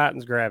 okay, if the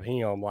Titans grab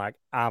him, like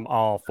I'm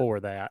all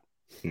for that.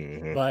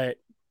 Mm-hmm. But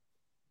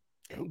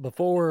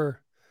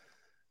before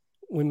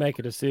we make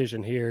a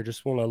decision here,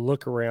 just want to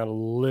look around a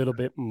little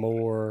bit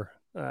more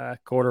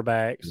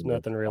Quarterbacks,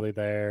 nothing really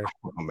there.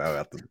 I'm out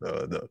after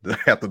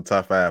after the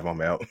top 5.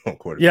 I'm out on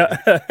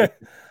quarterback.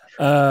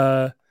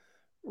 Yeah.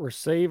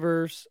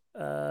 Receivers.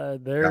 There's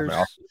Calvin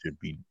Austin should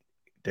be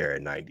there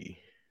at 90.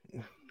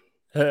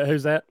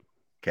 Who's that?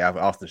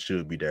 Calvin Austin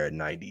should be there at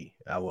 90.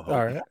 I will hope.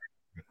 All right.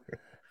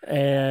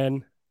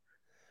 And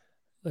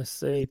let's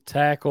see,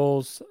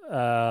 tackles.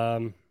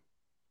 I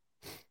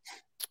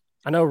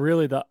know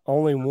really the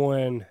only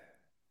one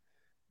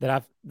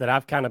that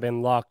I've kind of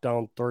been locked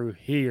on through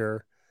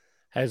here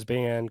has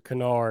been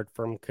Kennard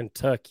from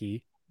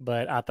Kentucky,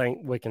 but I think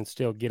we can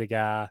still get a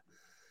guy a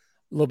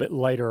little bit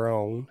later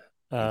on.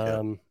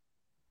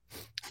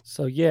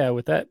 So yeah,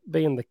 with that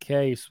being the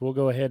case, we'll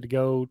go ahead to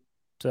go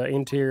to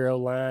interior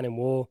line, and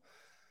we'll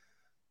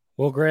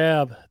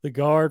grab the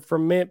guard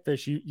from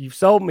Memphis. You've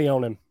sold me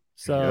on him,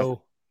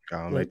 so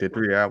I'll make the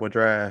 3-hour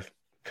drive.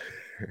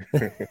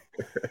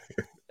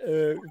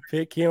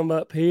 Pick him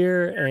up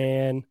here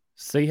and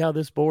see how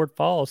this board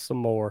falls some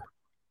more.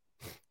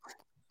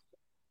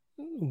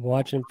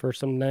 Watching for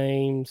some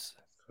names.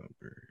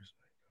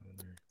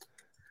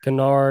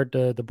 Kennard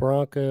to the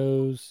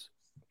Broncos.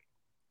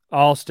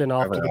 Austin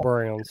off to the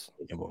Browns.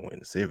 He went in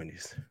the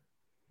 70s.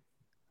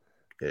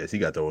 Yes, he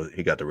got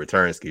the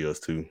return skills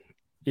too.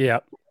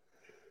 Yep.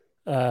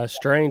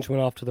 Strange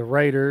went off to the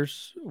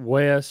Raiders.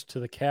 West to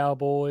the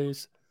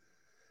Cowboys.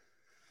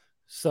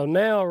 So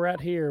now right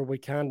here we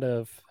kind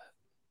of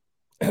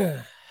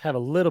have a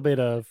little bit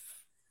of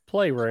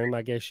playroom,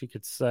 I guess you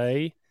could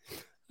say.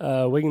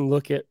 We can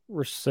look at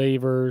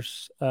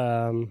receivers.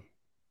 A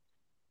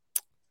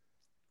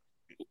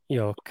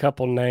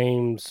couple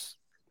names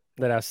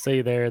that I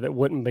see there that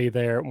wouldn't be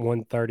there at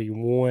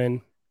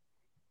 131.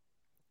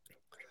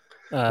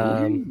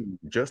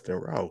 Justin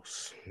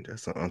Ross.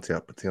 That's an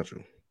untapped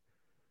potential.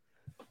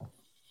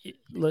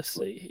 Let's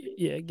see.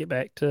 Yeah, get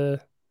back to.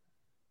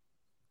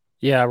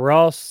 Yeah,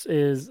 Ross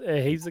he's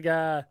the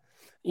guy.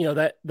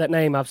 That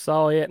name I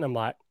saw it and I'm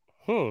like,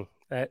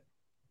 that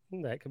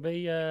could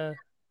be an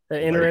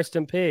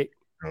interesting pick.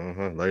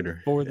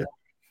 Later for the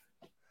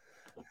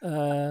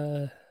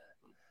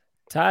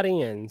tight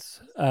ends.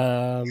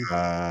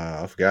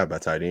 I forgot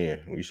about tight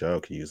end. We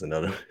sure could use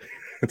another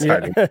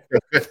tight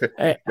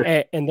end.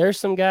 And there's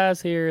some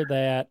guys here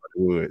that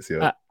Woods.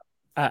 Yeah,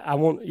 I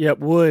want. Yep,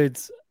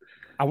 Woods.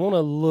 I want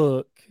to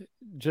look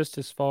just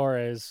as far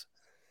as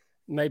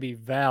maybe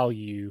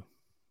value.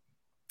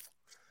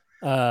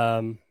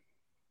 Could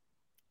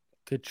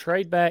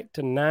trade back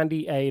to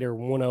 98 or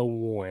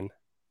 101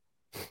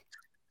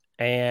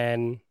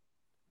 and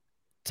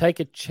take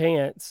a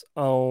chance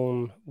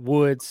on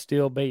Woods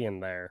still being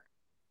there.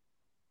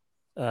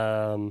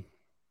 And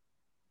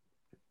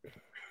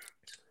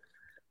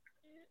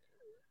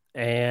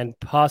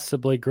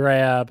possibly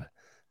grab,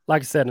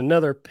 like I said,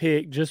 another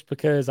pick just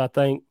because I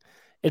think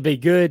it'd be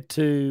good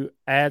to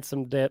add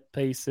some depth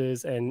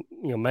pieces and,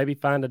 maybe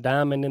find a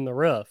diamond in the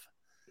rough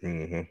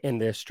in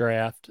this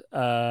draft.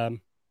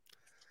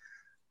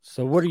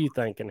 So what are you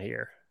thinking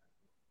here?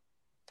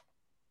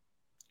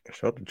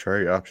 Show the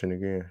trade option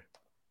again.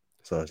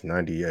 So it's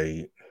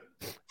 98.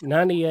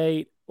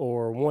 98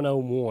 or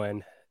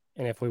 101.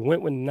 And if we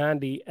went with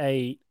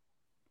 98,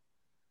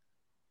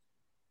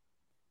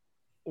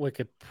 we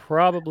could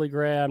probably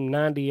grab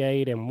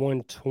 98 and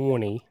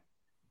 120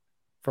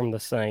 from the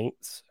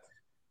Saints.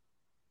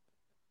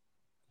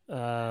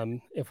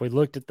 If we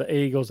looked at the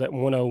Eagles at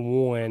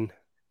 101,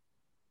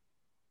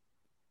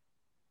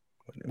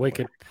 we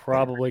could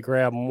probably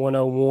grab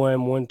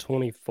 101,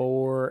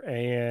 124,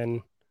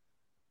 and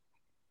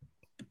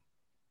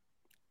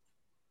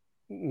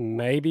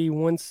maybe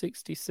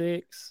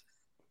 166.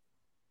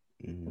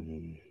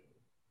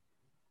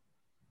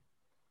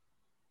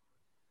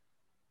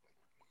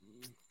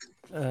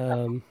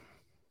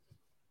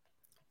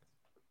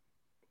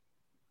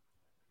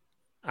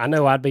 I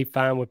know I'd be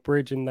fine with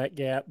bridging that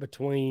gap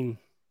between,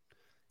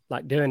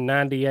 like doing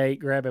 98,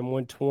 grabbing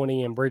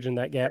 120, and bridging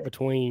that gap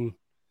between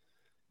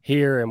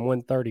here and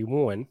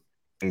 131.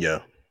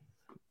 Yeah.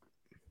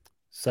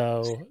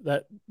 So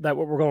that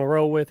what we're going to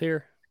roll with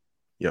here?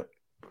 Yep.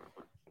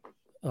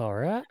 All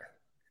right.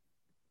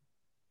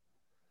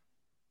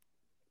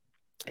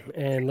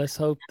 And let's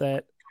hope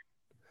that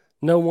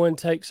no one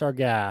takes our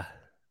guy.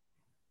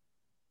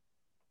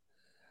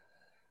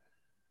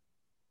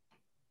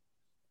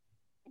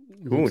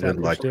 Ooh, that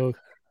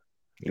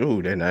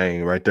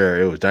name right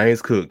there. It was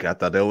James Cook. I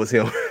thought that was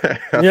him.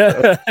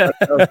 Yeah.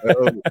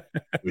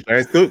 It was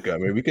James Cook. I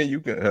mean, you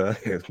can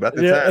it's about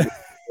the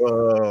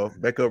time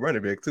backup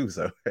running back too.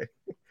 So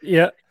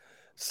yeah.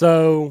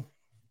 So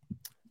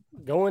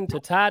going to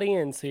tight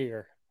ends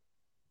here.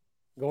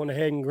 Going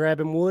ahead and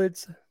grabbing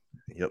Woods.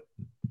 Yep.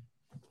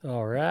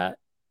 All right.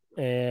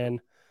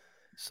 And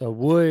so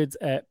Woods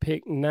at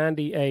pick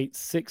 98,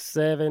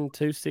 6'7",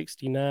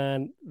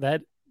 269.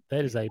 That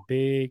is a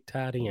big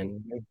tight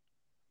end.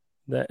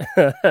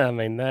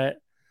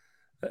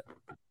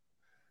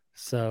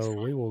 So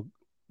we will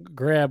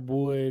grab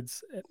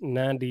Woods at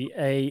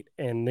 98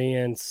 and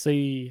then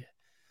see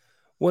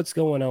what's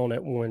going on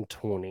at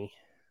 120.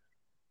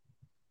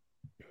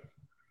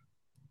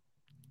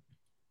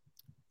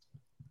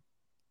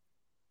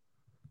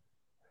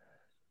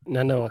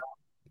 No.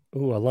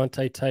 Ooh,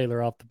 Alontae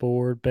Taylor off the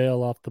board.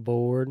 Bell off the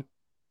board.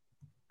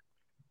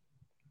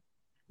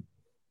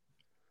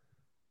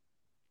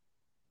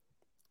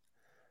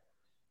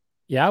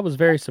 Yeah, I was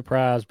very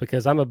surprised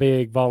because I'm a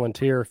big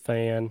Volunteer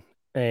fan,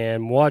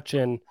 and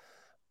watching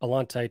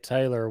Alontae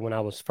Taylor when I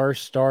was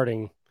first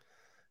starting,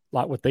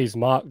 like with these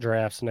mock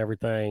drafts and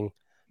everything,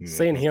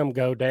 seeing him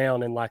go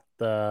down in like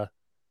I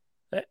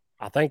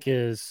think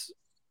his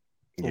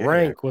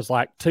rank was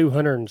like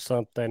 200 and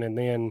something, and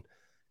then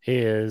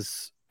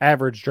his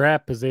average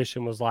draft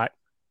position was like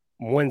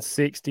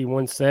 160,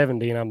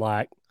 170, and I'm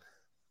like,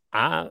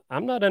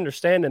 I'm not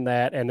understanding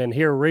that. And then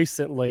here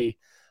recently,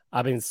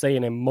 I've been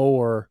seeing him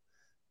more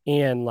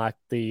in like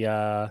the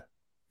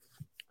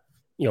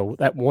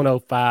that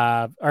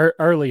 105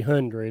 early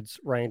hundreds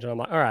range. And I'm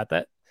like, all right,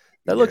 that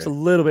looks a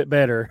little bit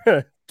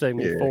better to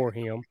me for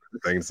him.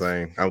 Thing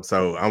saying,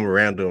 I'm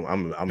random.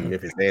 I'm a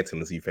Memphis and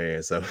Tennessee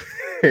fan, so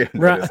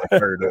right. It's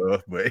unheard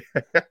of. But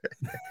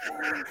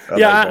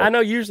I know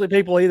usually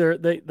people either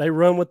they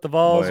run with the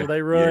Vols or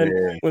they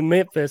run with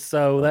Memphis,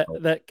 so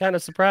that kind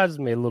of surprises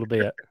me a little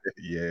bit.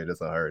 Yeah,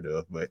 that's unheard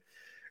of, but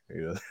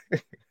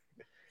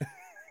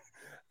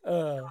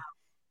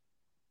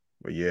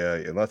but yeah,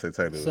 Alontae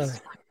Taylor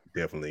was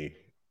definitely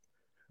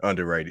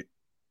underrated.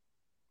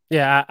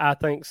 Yeah, I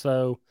think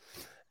so.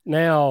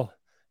 Now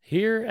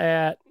here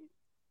at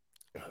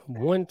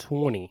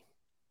 120,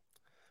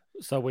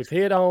 so we've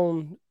hit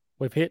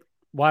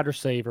wide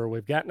receiver,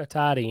 we've gotten a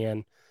tight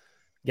end,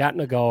 gotten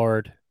a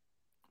guard.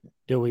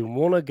 Do we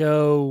want to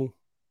go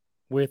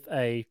with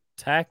a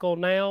tackle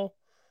now,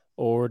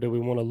 or do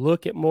we want to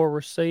look at more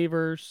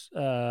receivers?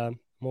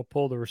 We'll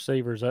pull the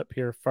receivers up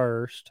here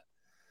first.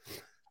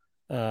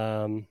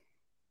 I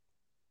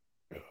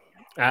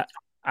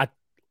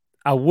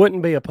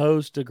wouldn't be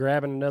opposed to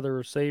grabbing another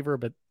receiver,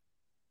 but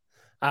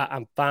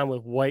I'm fine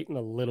with waiting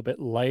a little bit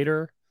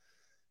later.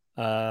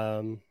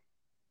 Yeah,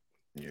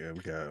 we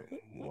got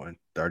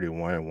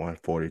 131,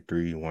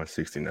 143,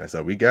 169.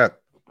 So we got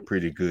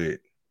pretty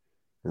good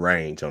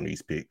range on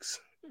these picks.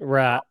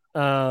 Right.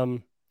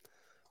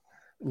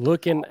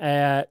 Looking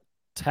at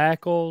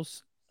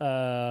tackles,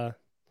 I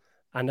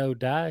know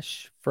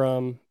Dash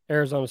from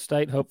Arizona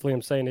State. Hopefully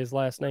I'm saying his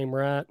last name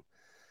right.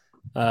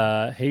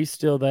 He's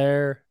still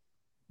there.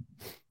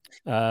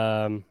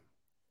 But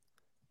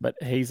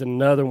he's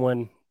another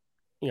one,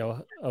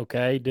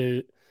 okay,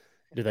 do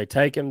they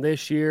take him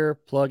this year,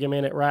 plug him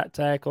in at right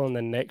tackle, and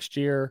then next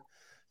year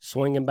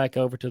swing him back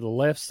over to the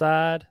left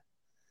side?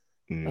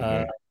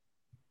 I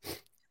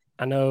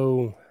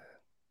know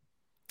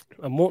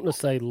I'm wanting to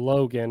say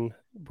Logan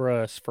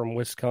Bruss from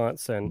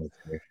Wisconsin,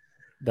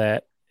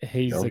 that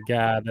he's a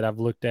guy that I've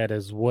looked at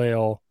as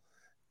well.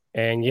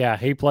 And yeah,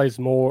 he plays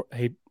more.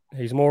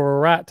 He's more of a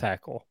right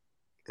tackle.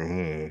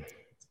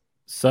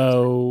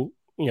 So,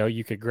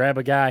 you could grab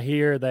a guy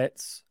here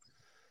that's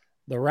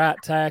the right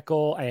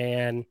tackle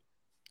and,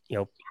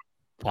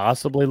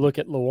 possibly look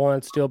at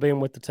Lewan still being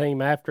with the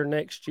team after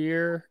next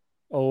year,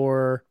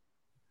 or,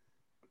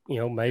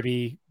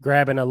 maybe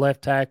grabbing a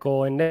left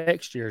tackle in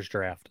next year's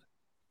draft.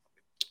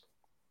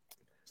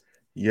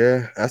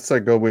 Yeah, I say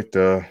go with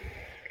in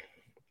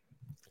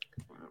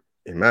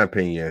my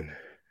opinion,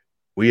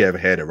 we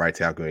haven't had a right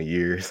tackle in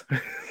years.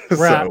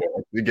 Right.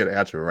 So we get an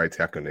actual right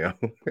tackle now.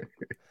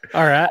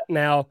 All right.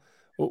 Now,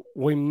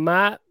 we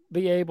might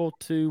be able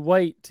to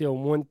wait till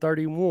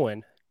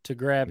 131 to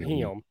grab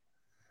him.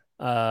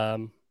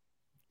 And,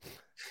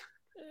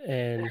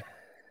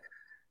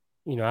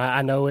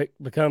 I know it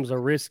becomes a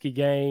risky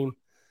game.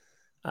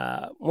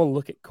 We'll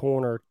look at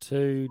corner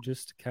too,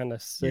 just to kind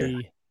of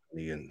see.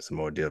 Needing some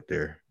more depth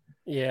there.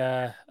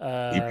 Yeah.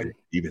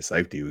 Even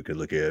safety, we could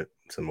look at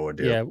some more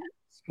depth. Yeah,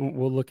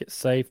 we'll look at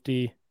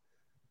safety.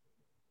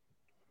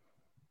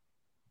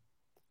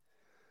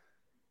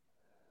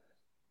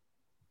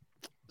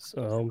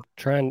 So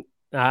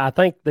I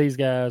think these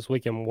guys we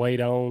can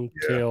wait on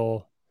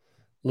till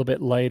a little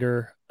bit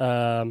later.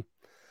 I'm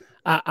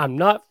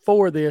not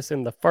for this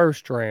in the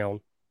first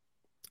round,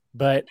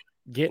 but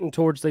getting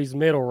towards these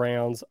middle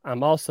rounds,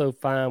 I'm also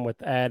fine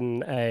with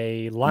adding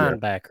a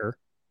linebacker.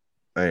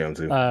 I am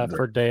too.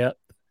 For depth.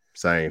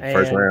 Same.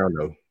 First round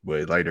though,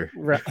 but later.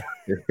 Right.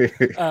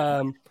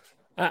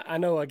 I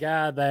know a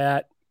guy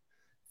that,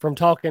 from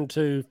talking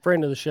to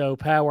friend of the show,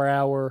 Power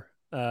Hour,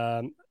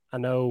 I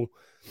know,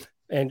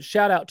 and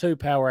shout out to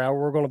Power Hour.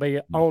 We're going to be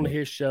on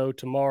his show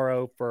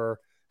tomorrow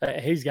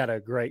he's got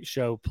a great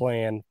show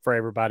planned for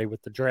everybody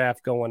with the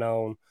draft going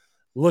on.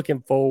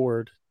 Looking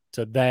forward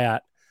to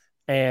that.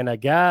 And a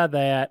guy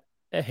that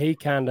he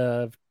kind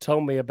of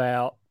told me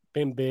about,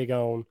 been big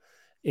on,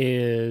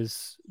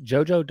 is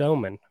JoJo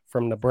Domann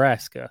from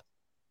Nebraska.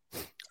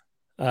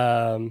 He's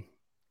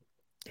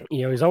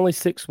only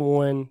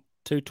 6'1",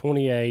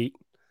 228,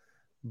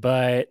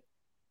 but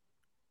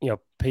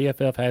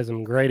PFF has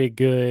him graded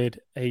good.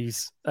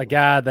 He's a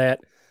guy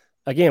that,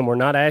 again, we're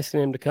not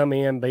asking him to come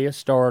in, be a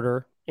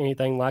starter,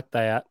 anything like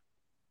that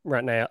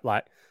right now.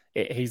 Like,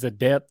 he's a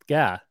depth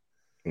guy.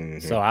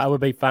 So I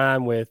would be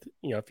fine with,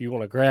 if you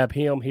want to grab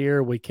him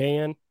here, we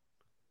can.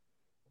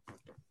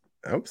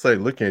 I would say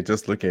looking at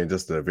just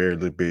a very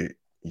little bit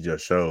you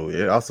just showed.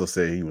 It also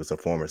said he was a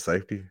former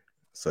safety,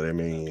 so that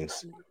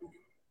means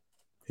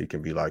he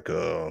can be like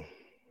a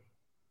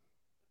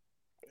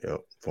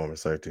former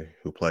safety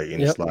who played in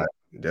the slot.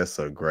 That's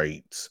a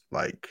great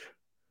like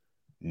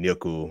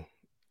nickel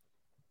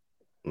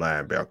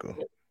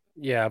linebacker.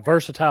 Yeah,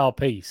 versatile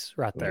piece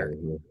right there.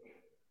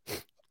 Mm-hmm.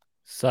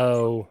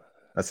 So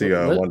I see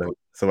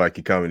somebody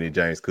keep coming in.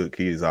 James Cook,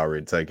 he is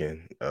already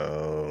taken.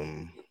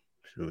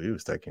 He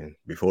was taken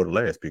before the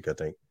last pick, I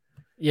think.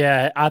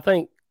 Yeah, I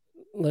think.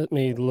 Let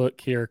me look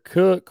here.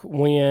 Cook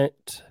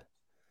went.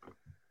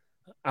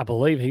 I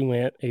believe he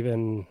went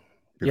even.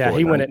 Before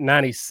he went at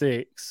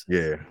 96.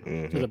 Yeah,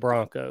 to the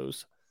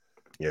Broncos.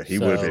 Yeah, he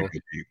would have been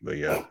good pick, but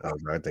yeah,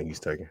 I think he's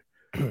taken.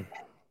 So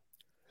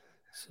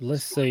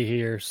let's see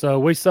here. So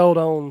we sold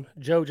on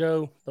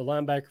JoJo, the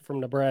linebacker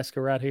from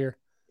Nebraska, right here.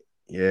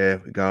 Yeah,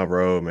 we gone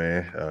road,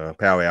 man.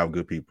 Power out,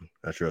 good people.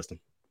 I trust him.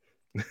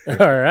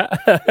 All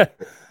right.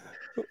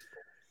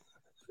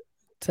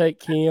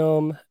 Take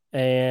him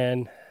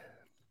and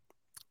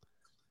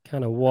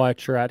kind of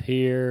watch right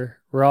here.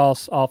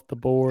 Ross off the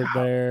board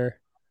there.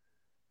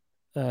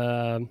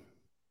 All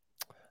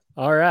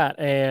right,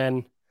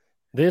 and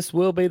this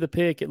will be the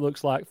pick, it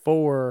looks like,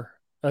 for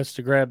us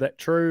to grab that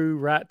true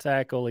right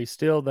tackle. He's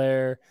still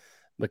there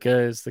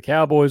because the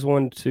Cowboys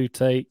wanted to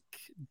take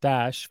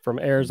Dash from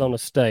Arizona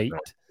State.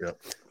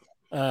 Yep.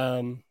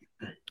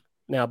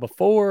 Now,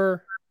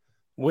 before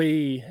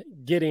we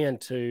get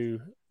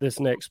into this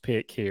next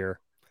pick here,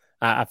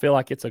 I feel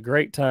like it's a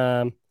great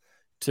time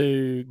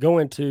to go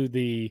into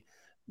the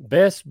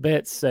best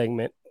bets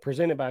segment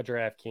presented by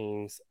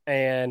DraftKings.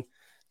 And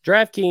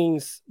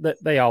DraftKings,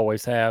 that they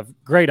always have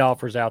great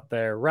offers out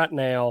there right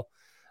now.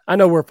 I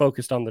know we're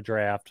focused on the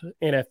draft,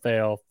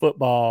 NFL,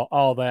 football,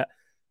 all that,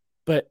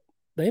 but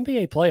the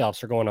NBA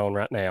playoffs are going on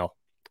right now.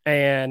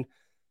 And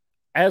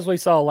as we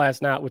saw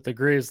last night with the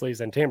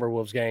Grizzlies and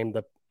Timberwolves game,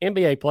 the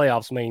NBA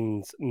playoffs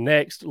means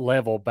next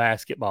level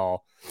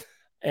basketball.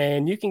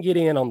 And you can get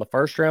in on the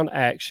first round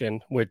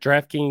action with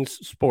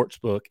DraftKings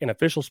Sportsbook, an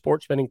official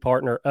sports betting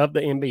partner of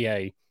the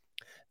NBA.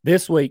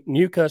 This week,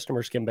 new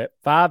customers can bet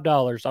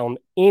 $5 on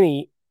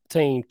any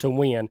team to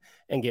win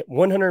and get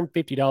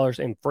 $150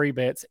 in free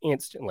bets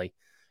instantly.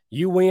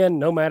 You win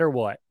no matter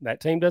what.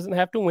 That team doesn't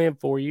have to win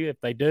for you.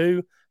 If they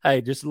do, hey,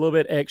 just a little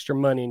bit extra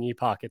money in your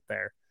pocket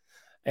there.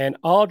 And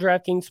all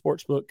DraftKings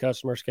Sportsbook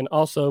customers can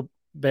also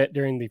bet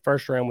during the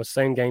first round with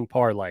same-game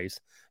parlays.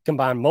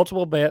 Combine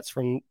multiple bets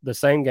from the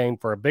same game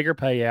for a bigger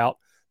payout.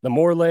 The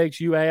more legs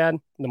you add,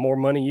 the more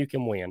money you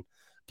can win.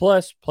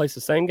 Plus, place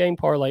the same game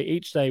parlay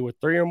each day with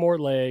 3 or more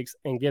legs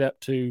and get up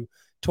to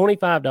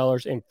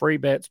 $25 in free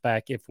bets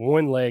back if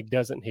one leg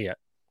doesn't hit.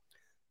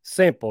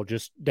 Simple.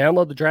 Just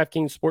download the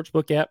DraftKings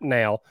Sportsbook app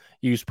now.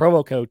 Use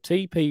promo code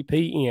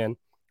TPPN.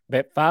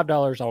 Bet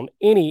 $5 on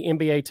any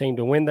NBA team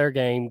to win their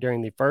game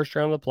during the first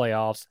round of the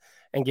playoffs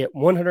and get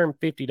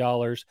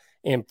 $150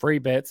 in free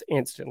bets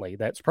instantly.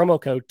 That's promo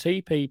code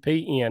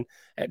TPPN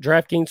at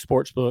DraftKings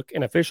Sportsbook,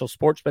 an official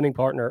sports betting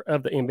partner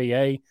of the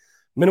NBA.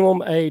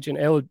 Minimum age and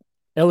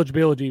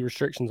eligibility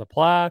restrictions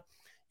apply.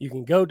 You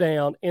can go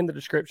down in the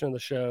description of the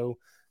show,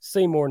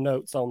 see more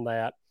notes on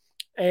that.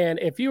 And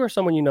if you or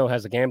someone you know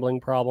has a gambling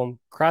problem,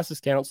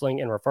 crisis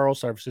counseling and referral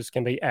services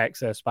can be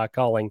accessed by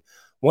calling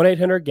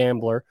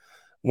 1-800-GAMBLER,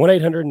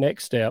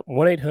 1-800-NEXT-STEP,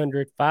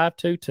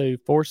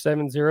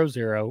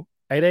 1-800-522-4700,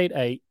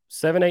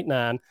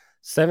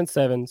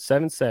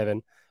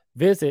 888-789-7777.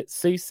 Visit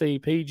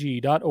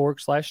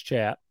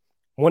ccpg.org/chat,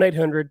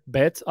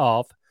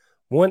 1-800-BETS-OFF,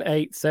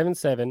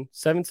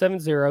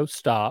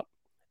 1-877-770-STOP,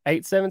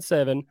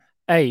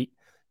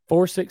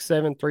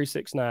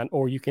 877-8-467-369,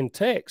 or you can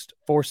text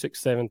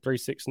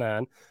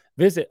 467-369.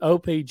 Visit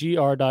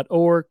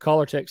opgr.org,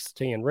 call or text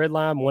TN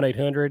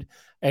Redline,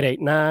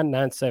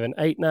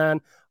 1-800-889-9789,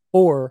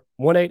 or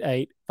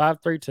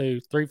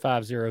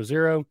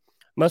 1-888-532-3500.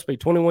 Must be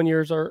 21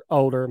 years or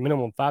older,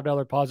 minimum $5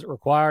 deposit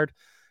required.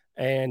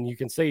 And you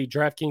can see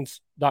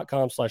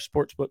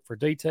DraftKings.com/sportsbook for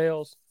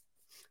details.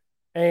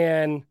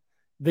 And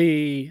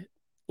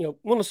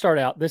want to start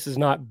out, this is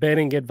not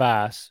betting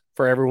advice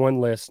for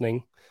everyone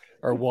listening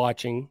or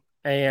watching.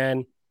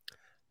 And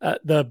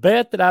the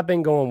bet that I've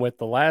been going with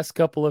the last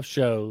couple of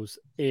shows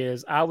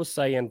is I was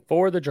saying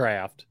for the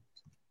draft,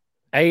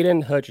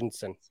 Aiden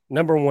Hutchinson,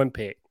 number 1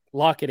 pick.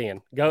 Lock it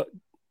in. Go.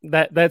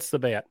 That's the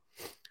bet.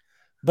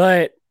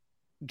 But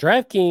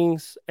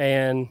DraftKings,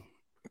 and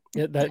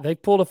they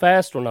pulled a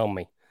fast one on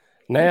me.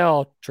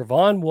 Now,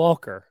 Travon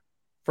Walker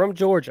from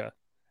Georgia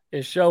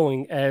is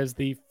showing as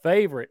the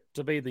favorite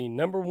to be the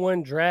number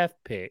 1 draft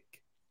pick.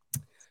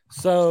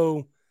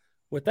 So,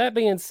 with that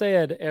being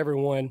said,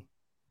 everyone,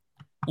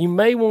 you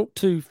may want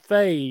to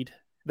fade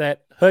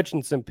that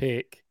Hutchinson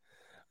pick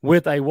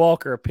with a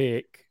Walker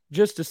pick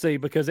just to see,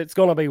 because it's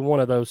going to be one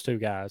of those two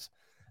guys.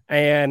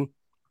 And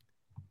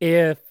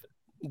if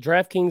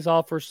DraftKings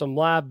offers some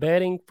live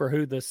betting for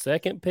who the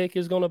second pick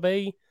is going to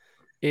be,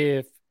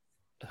 if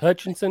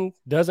Hutchinson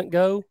doesn't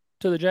go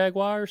to the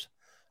Jaguars,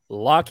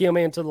 lock him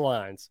into the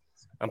lines.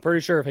 I'm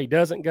pretty sure if he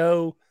doesn't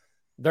go,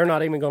 they're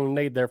not even going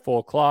to need their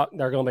full clock.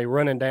 They're going to be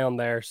running down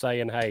there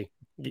saying, hey,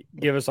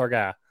 give us our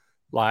guy.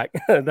 Like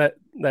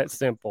that's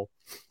simple.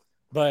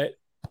 But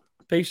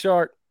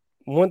P-Shark,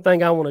 one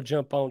thing I want to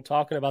jump on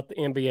talking about the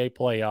NBA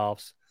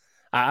playoffs.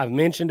 I've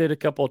mentioned it a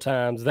couple of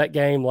times. That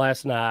game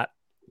last night,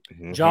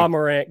 Ja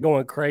Morant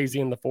going crazy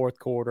in the fourth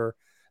quarter.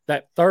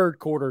 That third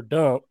quarter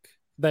dunk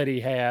that he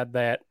had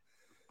that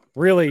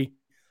really,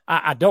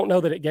 I don't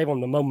know that it gave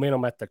him the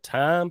momentum at the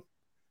time,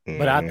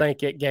 but I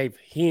think it gave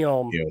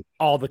him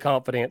all the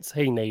confidence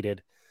he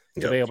needed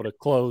to be able to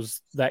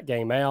close that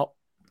game out.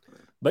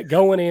 But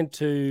going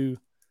into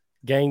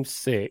Game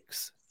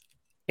 6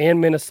 in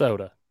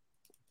Minnesota,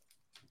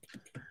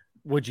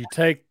 would you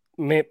take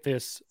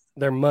Memphis,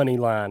 their money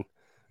line?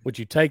 Would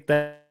you take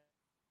that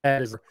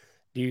as –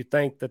 do you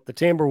think that the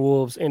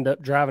Timberwolves end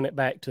up driving it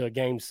back to a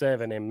Game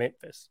 7 in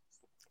Memphis?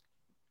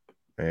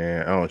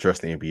 Man, I don't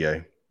trust the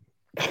NBA.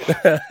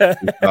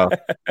 we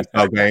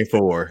saw Game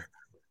 4.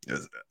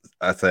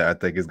 I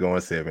think it's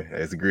going 7.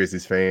 As a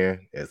Grizzlies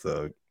fan, as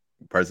a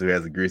person who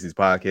has a Grizzlies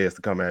podcast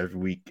to come out every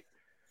week,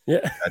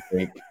 I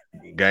think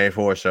Game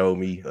 4 showed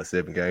me a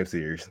 7-game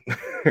series.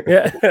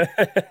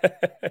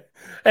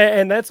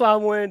 And that's why I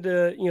wanted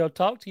to,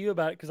 talk to you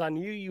about it, because I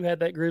knew you had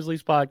that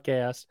Grizzlies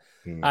podcast.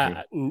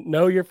 I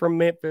know you're from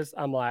Memphis.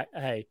 I'm like,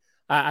 hey,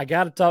 I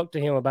got to talk to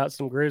him about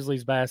some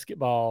Grizzlies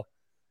basketball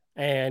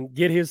and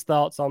get his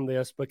thoughts on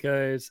this,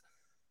 because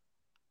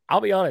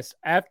I'll be honest,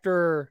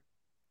 after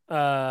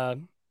let's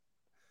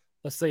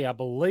see, I'm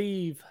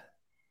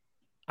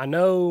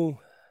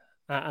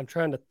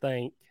trying to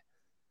think.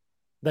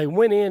 They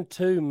went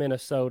into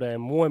Minnesota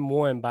and won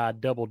one by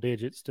double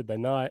digits, did they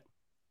not?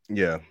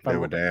 Yeah, they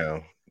were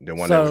down. They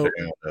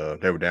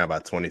were down by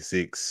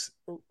 26.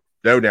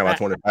 They were down by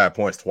 25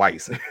 points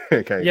twice.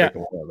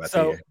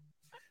 So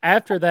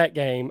after that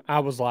game, I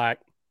was like,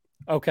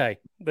 okay,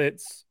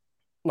 that's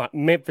like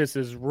Memphis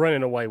is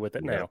running away with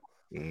it now.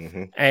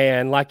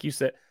 And like you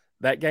said,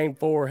 that Game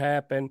 4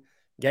 happened.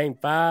 Game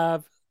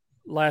 5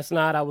 last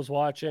night I was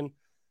watching.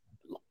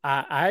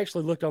 I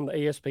actually looked on the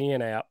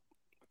ESPN app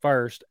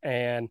first,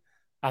 and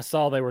I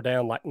saw they were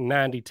down like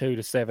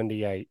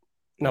 92-78.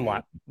 And I'm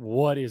like,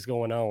 what is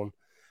going on?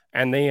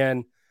 And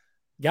then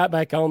got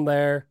back on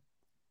there,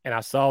 and I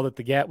saw that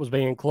the gap was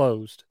being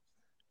closed,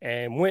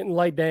 and went and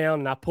laid down,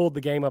 and I pulled the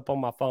game up on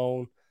my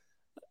phone.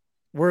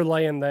 We're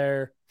laying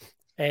there,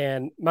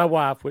 and my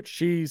wife, which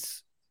she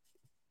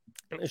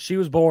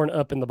was born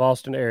up in the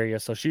Boston area,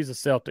 so she's a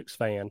Celtics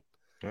fan.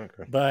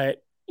 Okay.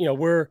 But,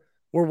 we're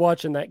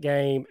watching that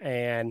game,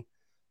 and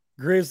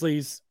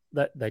Grizzlies,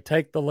 that they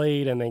take the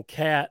lead, and then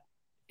Cat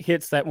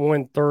hits that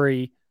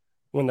 1-3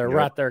 when they're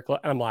right there.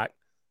 I'm like,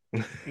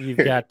 you've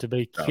got to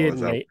be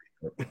kidding me.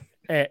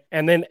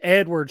 And then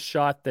Edwards'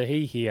 shot that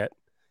he hit,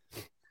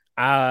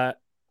 I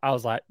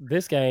was like,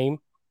 this game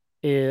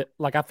is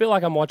like, I feel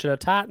like I'm watching a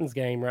Titans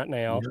game right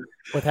now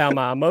with how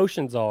my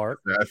emotions are.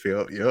 I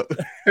feel,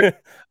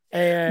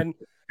 And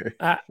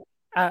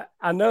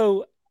I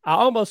know I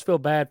almost feel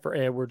bad for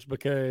Edwards,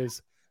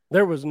 because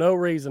there was no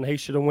reason he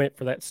should have went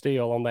for that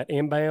steal on that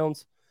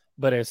inbounds.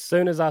 But as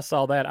soon as I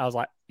saw that, I was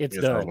like, it's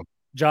done.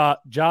 Ja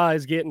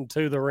is getting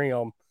to the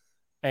rim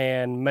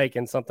and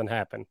making something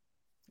happen.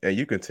 And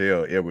you can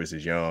tell Edwards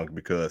is young,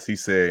 because he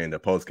said in the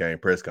post-game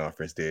press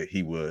conference that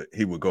he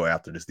would go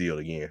after the steal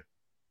again.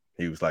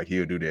 He was like,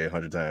 he'll do that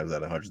 100 times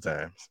out of 100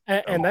 times.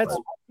 And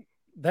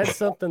that's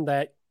something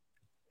that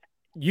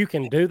you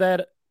can do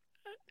that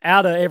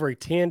out of every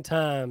 10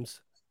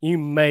 times. You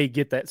may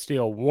get that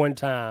steal one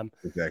time,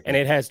 and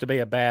it has to be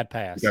a bad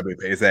pass.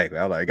 Exactly.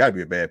 I was like, it got to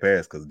be a bad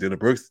pass, because Dillon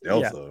Brooks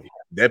also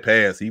that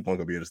pass, he wasn't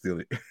gonna be able to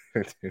steal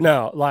it.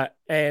 No,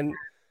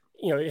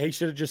 he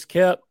should have just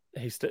kept.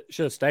 He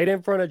should have stayed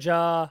in front of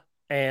Ja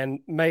and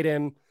made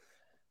him.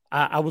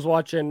 I was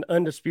watching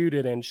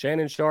Undisputed, and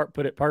Shannon Sharp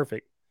put it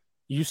perfect.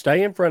 You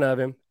stay in front of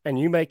him, and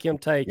you make him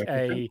take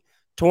a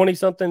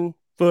 20-something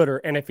footer,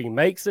 and if he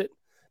makes it,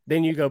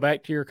 then you go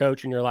back to your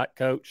coach, and you're like,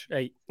 Coach,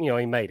 hey,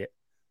 he made it.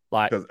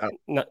 Like,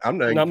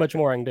 not much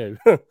more I can do.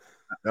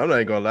 I'm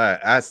not gonna lie.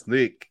 I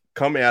Slick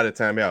coming out of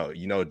timeout.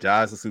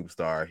 Ja's a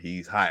superstar.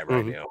 He's hot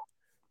right now.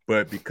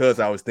 But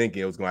because I was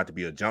thinking it was going to have to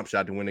be a jump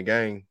shot to win the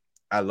game,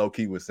 I low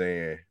key was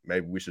saying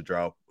maybe we should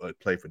draw a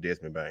play for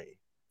Desmond Bane.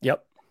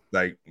 Yep.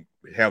 Like,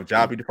 have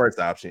Ja be the first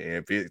option, and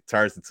if it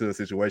turns into a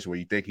situation where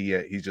you think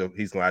he's going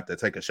to have to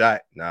take a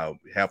shot, now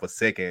have a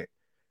second,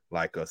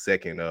 what's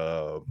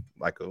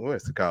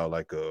it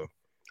called,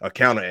 a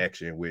counter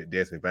action with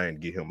Desmond Bane to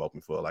get him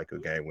open for like a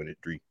game-winning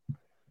 3.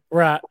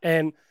 Right.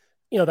 And,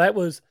 that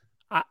was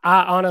 – I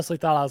honestly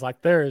thought, I was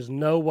like, there is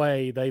no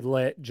way they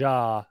let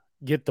Ja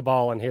get the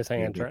ball in his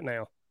hands right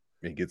now.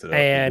 He gets it up.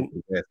 And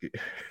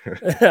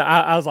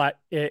I was like,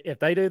 if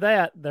they do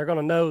that, they're going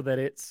to know that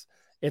it's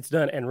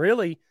done. And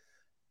really,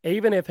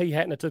 even if he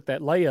hadn't have took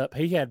that layup,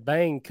 he had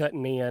Bane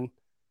cutting in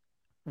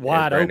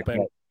wide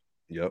open.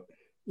 Yep.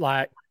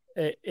 Like,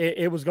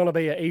 it was going to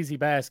be an easy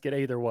basket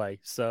either way.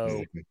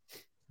 So –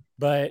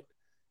 but,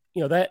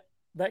 that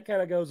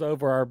kind of goes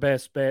over our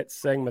best bets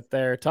segment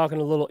there. Talking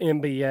a little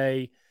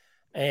NBA,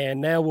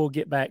 And now we'll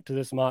get back to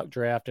this mock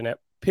draft. And at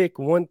pick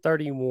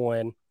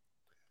 131,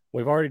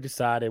 we've already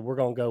decided we're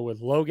going to go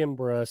with Logan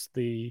Bruss,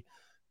 the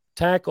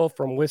tackle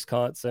from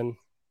Wisconsin.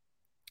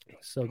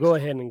 So go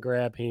ahead and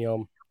grab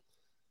him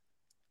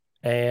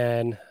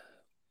and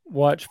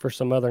watch for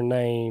some other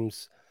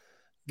names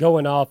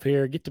going off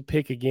here. Get to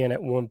pick again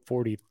at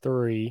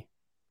 143.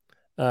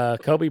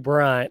 Kobe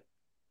Bryant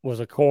was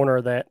a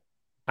corner that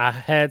I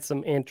had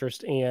some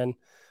interest in.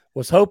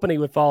 Was hoping he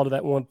would fall to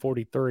that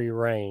 143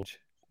 range,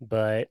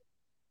 but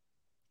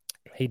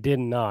he did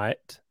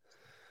not.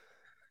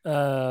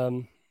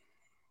 Now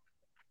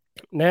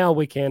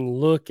we can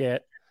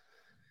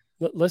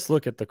let's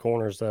look at the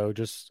corners, though,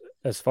 just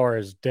as far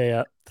as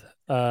depth.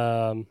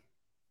 Don't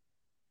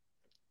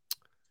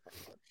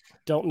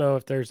know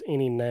if there's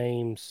any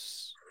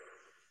names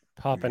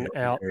popping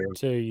out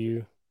to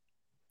you.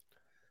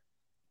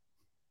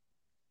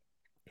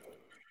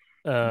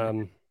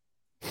 A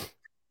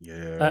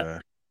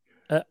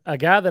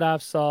guy that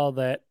I've saw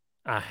that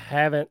I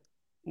haven't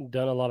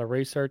done a lot of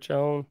research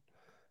on,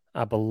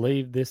 I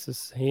believe this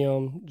is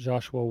him,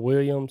 Joshua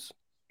Williams.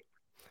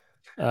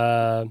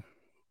 If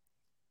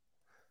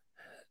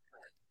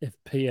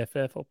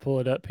PFF will pull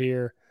it up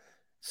here.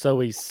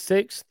 So he's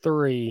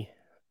 6'3",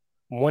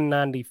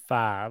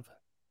 195.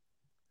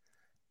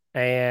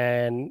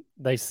 And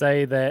they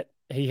say that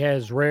he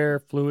has rare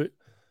fluid.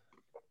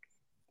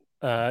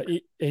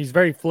 He's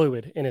very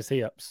fluid in his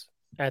hips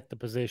at the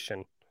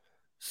position.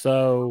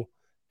 So,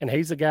 and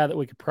he's a guy that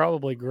we could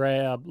probably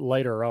grab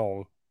later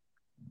on.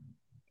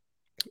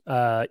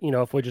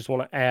 If we just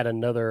want to add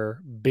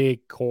another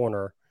big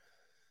corner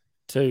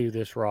to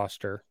this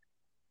roster.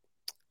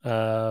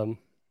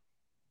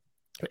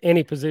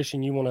 Any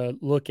position you want to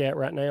look at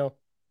right now?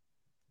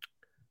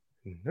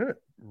 Not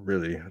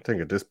really. I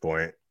think at this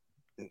point,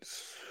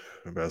 it's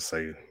about to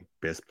say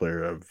best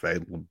player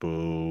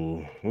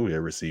available. Ooh, yeah,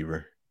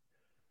 receiver.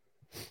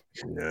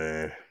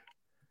 Nah.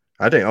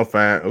 I think I'm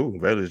fine. Oh,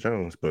 Velus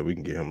Jones, but we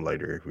can get him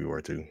later if we were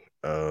to.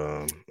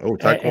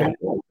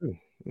 Taekwondo.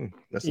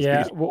 That's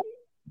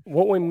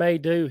what we may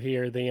do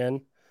here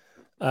then,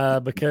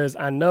 because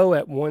I know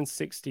at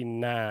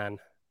 169,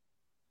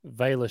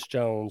 Velus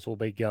Jones will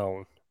be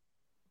gone.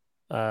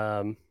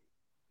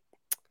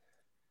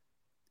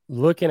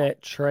 Looking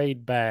at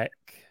trade back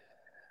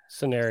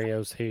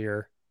scenarios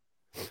here,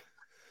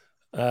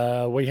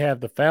 we have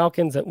the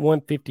Falcons at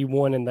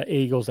 151 and the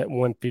Eagles at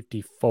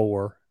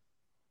 154.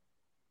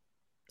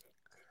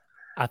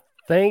 I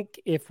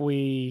think if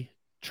we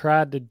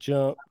tried to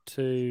jump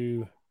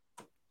to,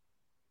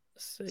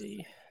 let's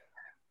see,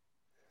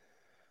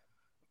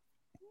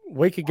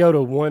 we could go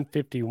to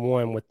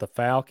 151 with the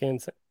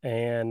Falcons,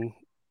 and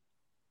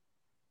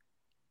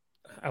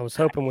I was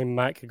hoping we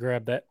might could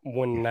grab that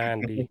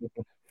 190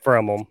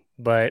 from them,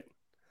 but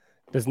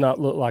does not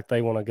look like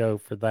they want to go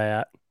for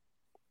that.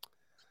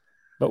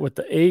 But with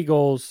the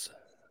Eagles,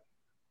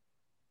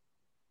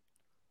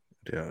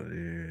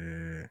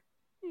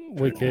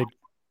 we could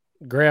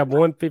grab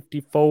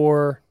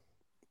 154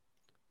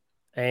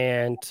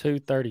 and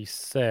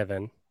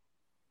 237.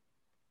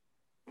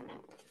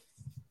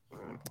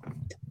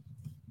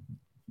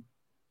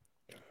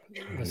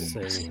 Let's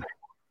see.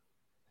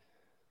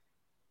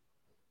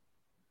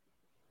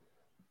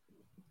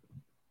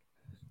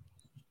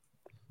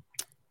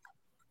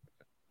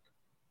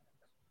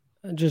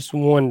 I just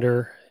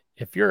wonder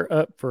if you're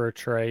up for a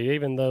trade,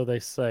 even though they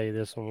say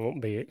this one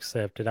won't be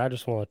accepted. I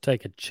just want to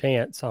take a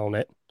chance on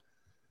it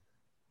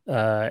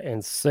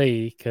and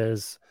see,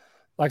 because,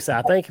 like I said,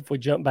 I think if we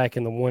jump back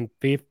in the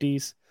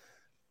 150s,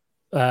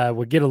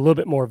 we get a little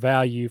bit more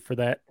value for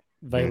that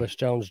Velus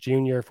Jones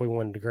Jr. if we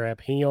wanted to grab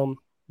him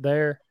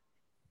there.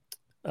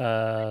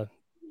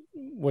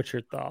 What's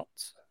your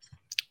thoughts?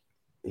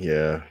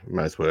 Yeah,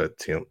 might as well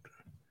attempt.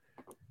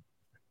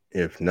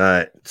 If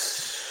not,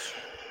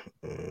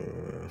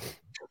 I'm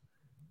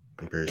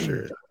pretty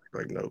sure it's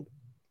like no.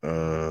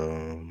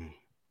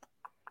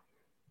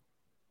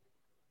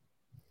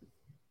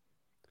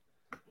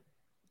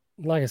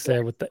 Like I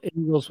said, with the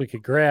Eagles, we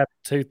could grab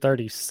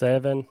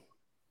 237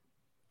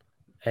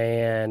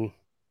 and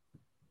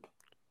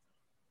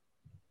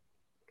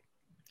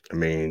I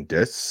mean,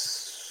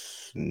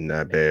 that's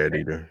not bad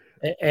either.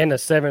 And a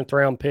 7th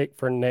round pick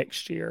for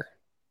next year.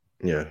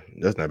 Yeah,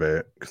 that's not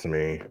bad. Because, I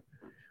mean,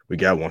 we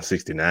got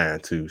 169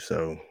 too,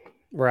 so.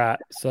 Right.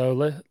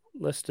 So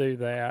let's do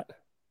that.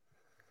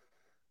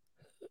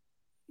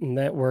 And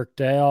that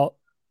worked out.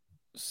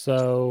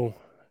 So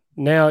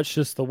now it's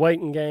just the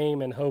waiting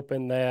game and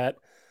hoping that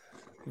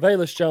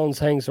Velus Jones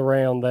hangs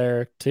around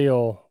there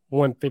till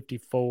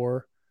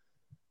 154.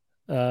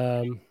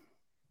 And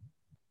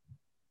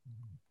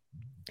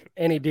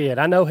he did.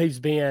 I know he's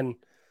been,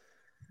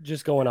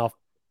 just going off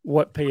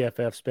what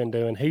PFF's been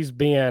doing, he's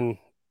been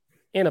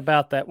in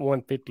about that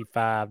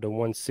 155 to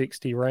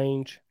 160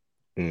 range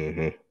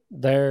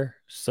there.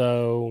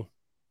 So,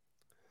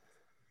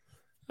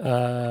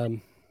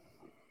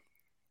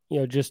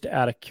 just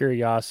out of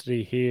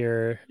curiosity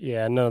here,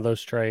 none of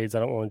those trades, I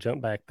don't want to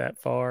jump back that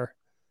far.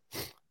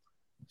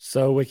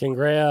 So we can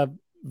grab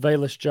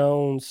Velus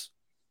Jones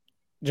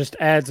just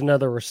adds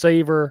another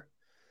receiver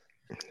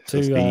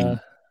to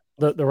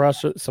the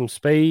rush, some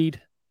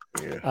speed,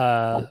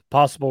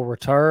 possible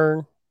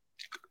return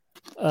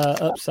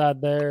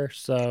upside there.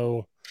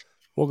 So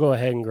we'll go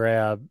ahead and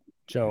grab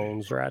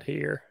Jones right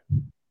here.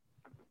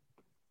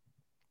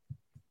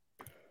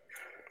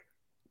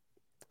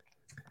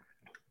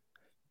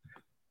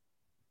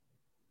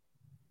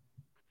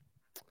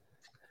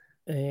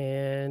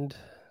 And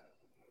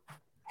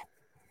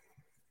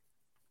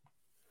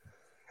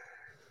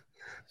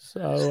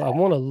so I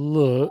want to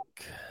look.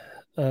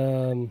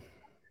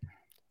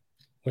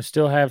 We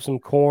still have some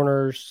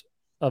corners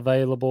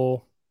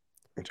available.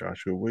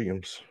 Joshua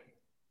Williams.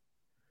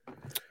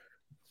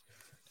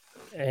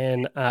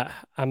 And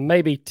I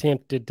may be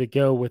tempted to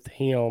go with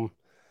him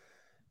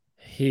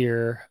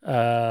here.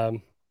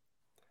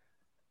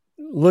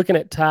 Looking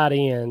at tight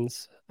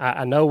ends,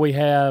 I know we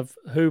have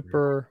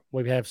Hooper,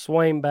 we have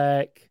Swain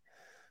back,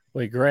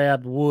 we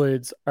grabbed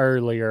Woods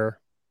earlier.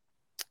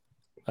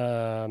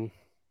 I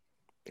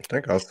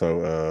think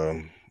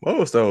also, what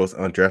was those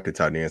undrafted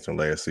tight ends from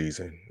last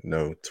season?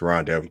 No,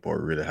 Teron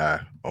Davenport really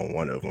high on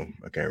one of them.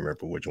 I can't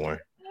remember which one.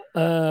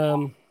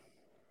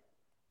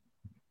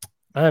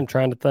 I'm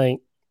trying to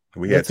think.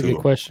 That's a good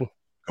question.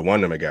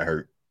 One of them got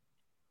hurt.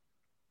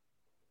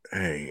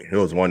 Hey, it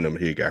was one of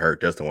them. He got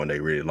hurt. That's the one they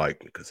really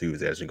liked because he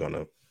was actually going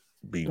to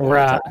be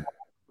right.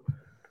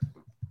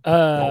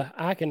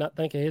 I cannot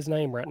think of his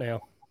name right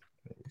now.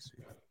 Let me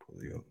see.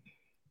 Pull it up.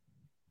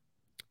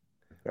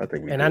 I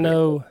think I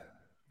know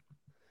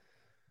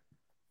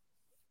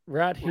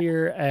right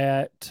here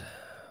at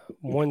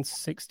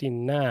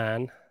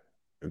 169.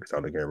 Looks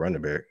like they got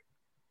running back.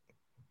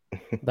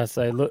 But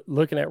say,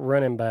 looking at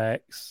running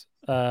backs,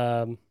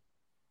 Kyren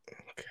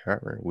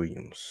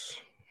Williams.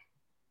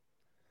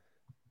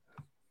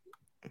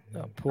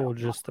 I'll pull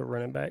just the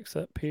running backs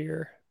up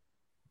here.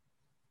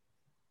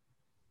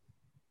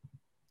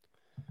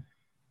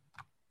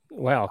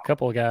 Wow, a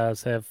couple of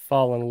guys have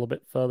fallen a little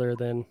bit further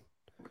than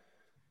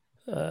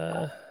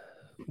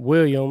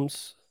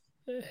Williams.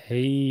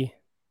 He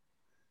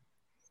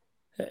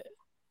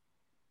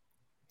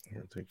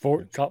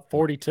caught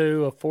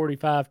 42 of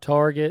 45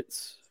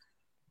 targets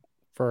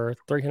for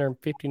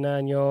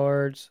 359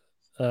 yards.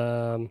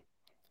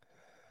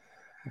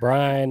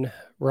 Brian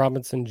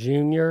Robinson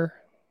Jr.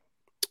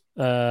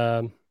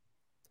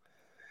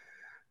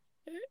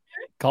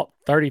 Caught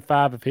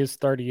 35 of his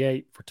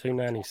 38 for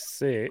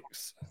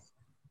 296.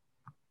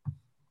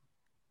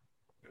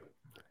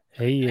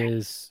 He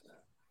is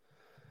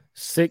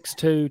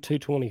 6'2",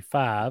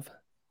 225.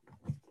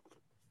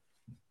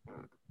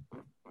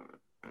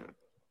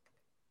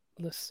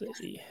 Let's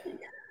see.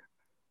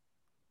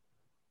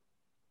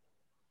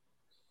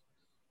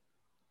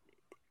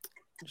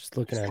 Just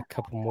looking at a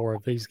couple more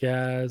of these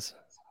guys.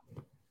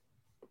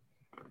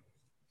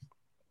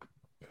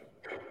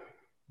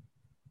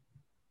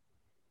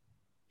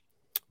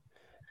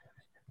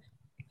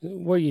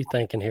 What are you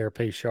thinking here,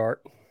 P.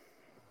 Sharp?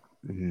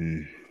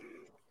 I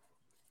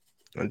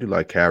do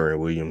like Kyren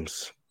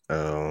Williams,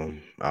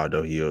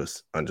 although he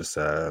was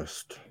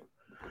undersized.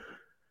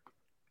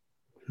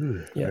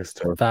 Yeah, that's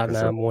tough.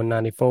 5'9",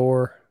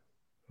 194.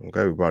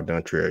 Okay, we brought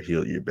Dontrell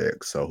Hilliard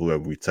back, so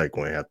whoever we take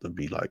won't have to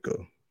be like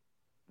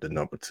the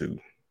number 2.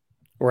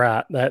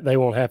 Right, that they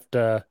won't have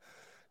to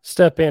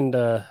step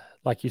into,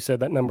 like you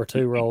said, that number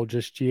 2 role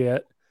just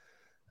yet.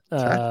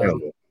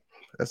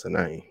 That's a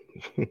name.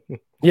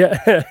 Yeah.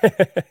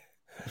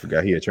 I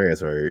forgot he had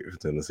transferred to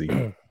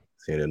Tennessee.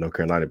 Seeing that North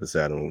Carolina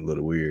beside him, a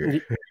little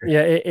weird.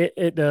 Yeah,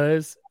 it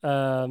does.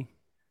 So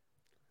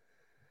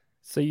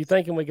you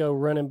thinking we go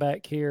running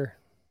back here?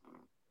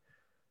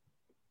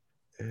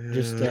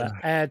 Just to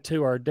add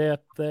to our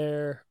depth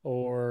there,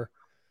 or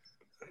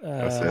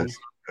I said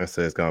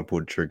it's gonna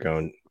pull the trick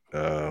on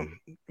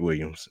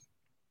Williams.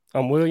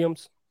 On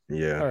Williams?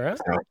 Yeah. All right.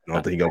 I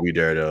don't think he's gonna be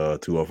there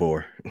at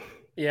 204.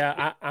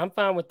 Yeah, I'm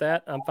fine with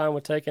that. I'm fine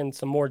with taking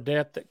some more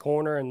depth at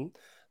corner, and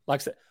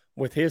like I said,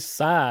 with his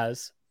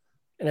size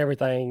and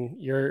everything,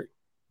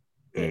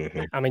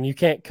 I mean, you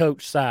can't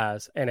coach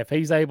size, and if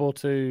he's able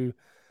to,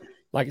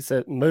 like I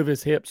said, move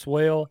his hips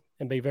well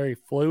and be very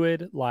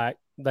fluid, like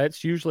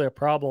that's usually a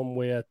problem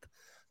with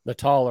the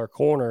taller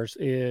corners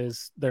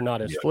is they're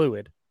not as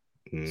fluid.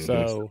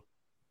 So,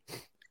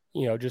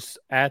 just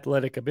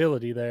athletic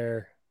ability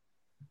there.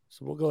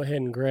 So we'll go ahead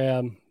and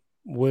grab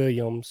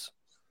Williams.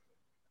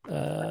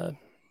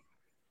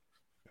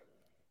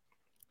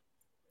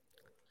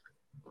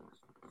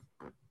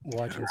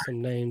 Watching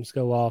some names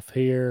go off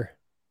here.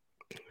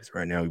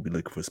 Right now, we'd be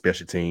looking for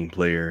special team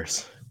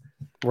players.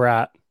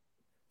 Right.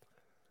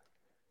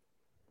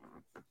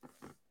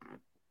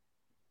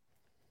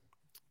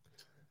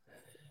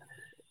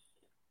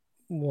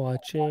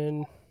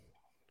 Watching.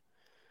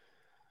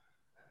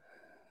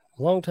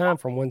 Long time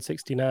from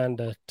 169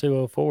 to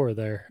 204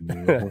 there.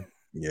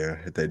 Yeah,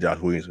 if that Josh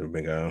Williams would have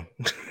been gone.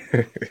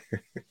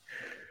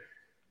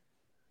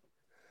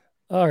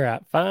 All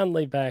right,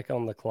 finally back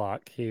on the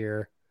clock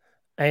here.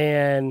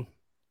 And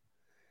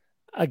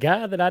a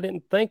guy that I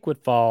didn't think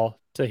would fall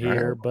to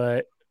here,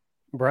 but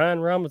Brian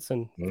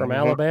Robinson from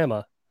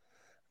Alabama.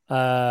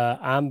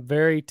 I'm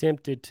very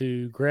tempted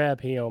to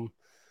grab him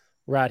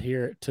right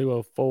here at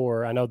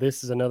 204. I know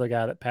this is another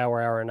guy that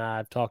Power Hour and I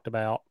have talked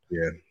about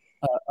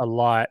a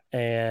lot,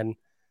 and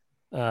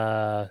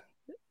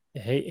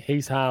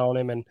he's high on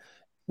him. And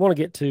want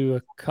to get to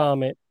a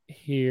comment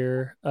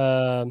here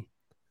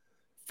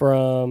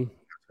from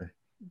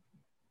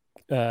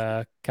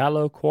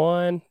Kylo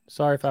Kwan.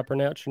 Sorry if I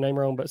pronounced your name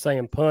wrong, but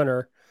saying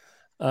punter.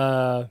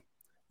 Not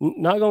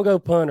going to go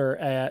punter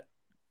at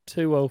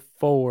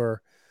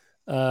 204.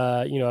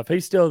 If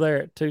he's still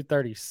there at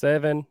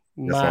 237,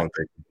 might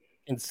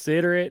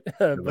consider it.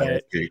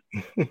 But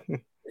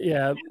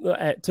yeah,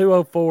 at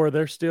 204,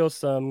 there's still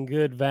some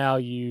good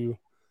value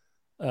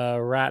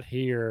right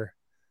here.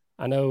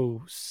 I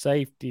know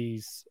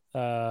safeties.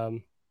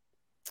 I'm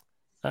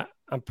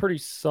pretty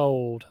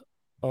sold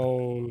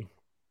on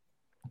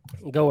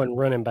going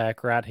running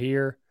back right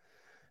here.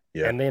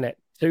 Yeah. And then at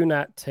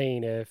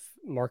 219, if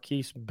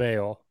Marquise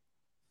Bell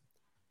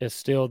is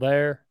still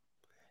there,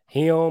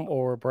 him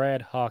or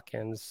Brad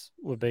Hawkins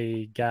would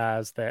be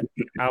guys that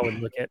I would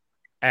look at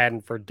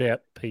adding for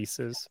depth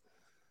pieces.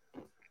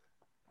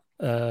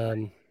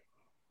 So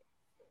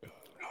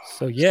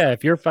yeah,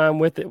 if you're fine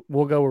with it,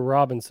 we'll go with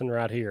Robinson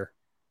right here.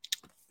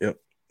 Yep,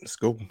 let's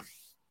go.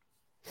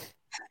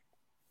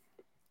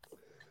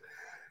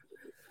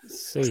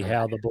 See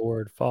how the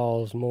board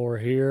falls more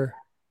here.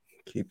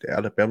 Keep the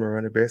Alabama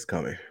running backs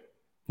coming.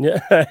 Yeah,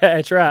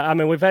 that's right. I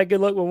mean, we've had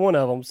good luck with one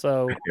of them,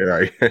 so. You're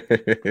right.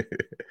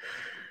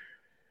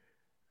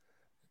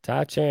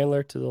 Ty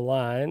Chandler to the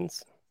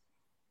Lions.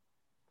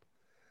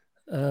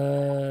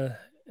 And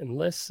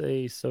let's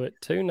see. So at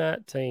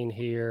 219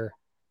 here,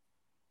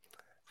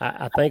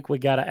 I think we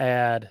got to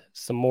add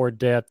some more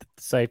depth at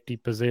the safety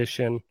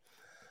position.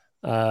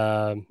 We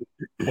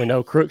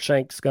know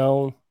Cruikshank's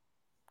gone.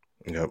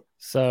 Yep.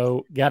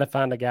 So got to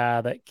find a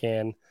guy that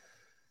can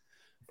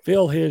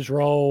fill his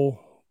role.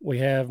 We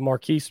have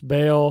Marquise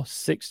Bell,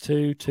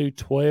 6'2",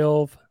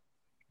 212.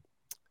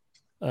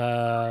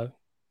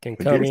 Can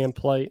come in,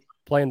 play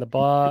in the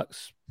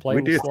box, play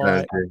in the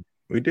slot.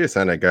 We did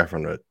sign that guy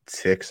from the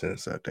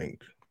Texans, I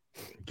think.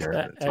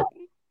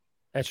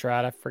 That's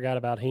right. I forgot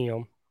about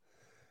him.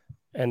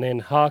 And then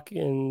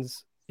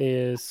Hawkins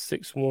is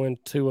 6'1",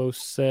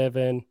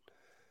 207.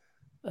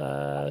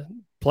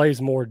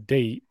 Plays more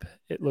deep,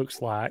 it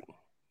looks like.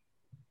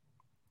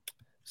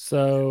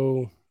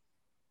 So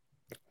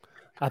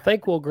I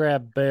think we'll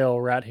grab Bell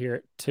right here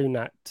at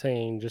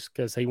 219 just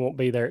because he won't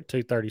be there at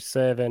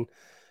 237.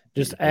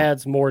 Just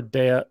adds more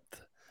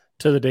depth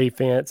to the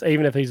defense,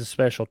 even if he's a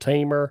special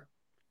teamer.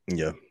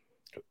 Yeah.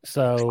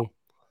 So,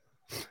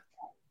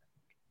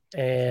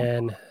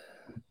 and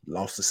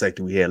lost the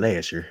safety we had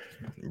last year,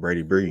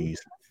 Brady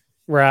Breeze.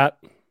 Right.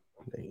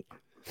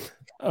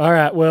 All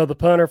right. Well, the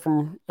punter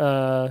from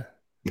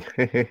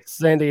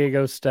San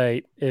Diego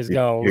State is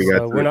gone,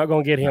 so we're not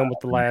going to get him with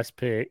the last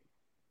pick.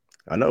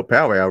 I know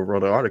Powell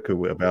wrote an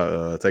article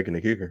about taking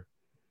the kicker.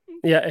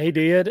 Yeah, he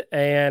did,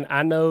 and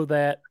I know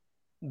that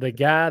the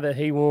guy that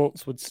he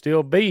wants would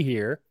still be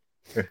here.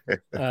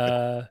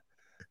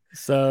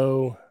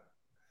 So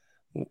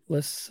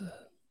let's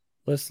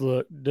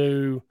look.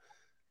 Do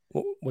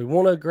we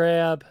want to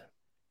grab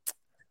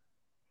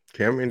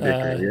Cameron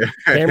Dicker?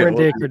 Cameron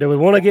Dicker. Do we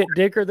want to get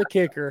Dicker the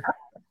kicker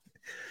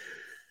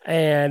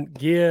and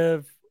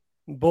give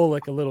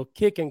Bullock a little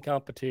kicking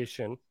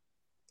competition?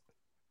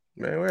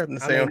 Man, we're having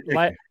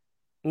the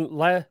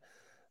same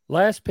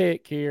last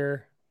pick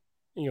here.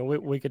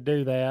 We could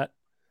do that.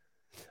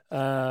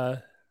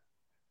 I'm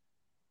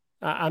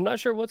not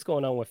sure what's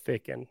going on with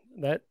Ficken.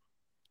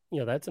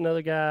 That's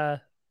another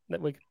guy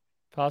that we could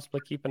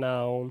possibly keep an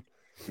eye on.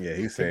 Yeah,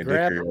 he's saying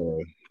Dicker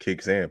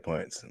kicks and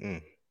punts.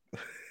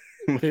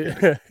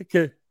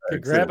 Could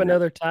grab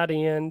another tight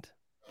end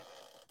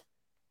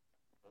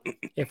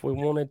if we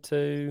wanted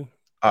to.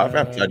 I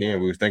found tight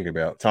end we was thinking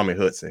about Tommy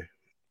Hudson.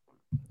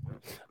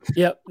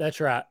 Yep, that's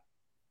right.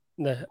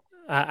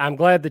 I'm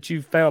glad that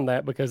you found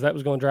that because that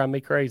was going to drive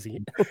me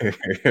crazy.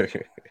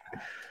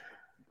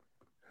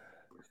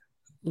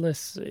 Let's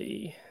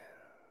see.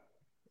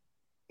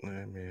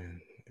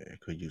 Man, I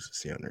could use a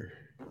center.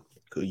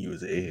 Could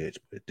use an edge,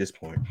 but at this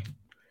point.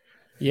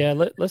 Yeah,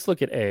 let's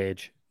look at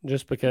edge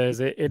just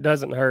because it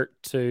doesn't hurt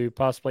to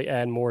possibly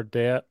add more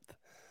depth.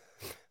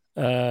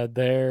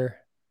 There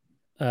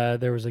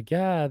was a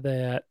guy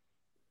that,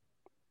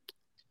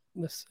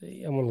 let's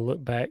see, I'm going to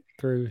look back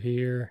through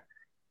here.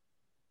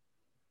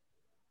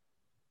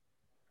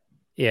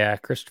 Yeah,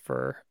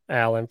 Christopher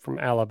Allen from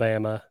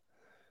Alabama.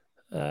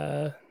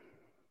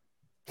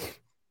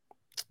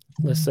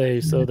 Let's see.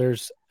 So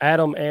there's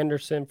Adam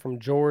Anderson from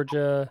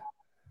Georgia.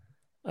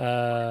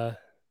 I'm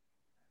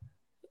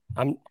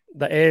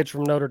the edge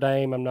from Notre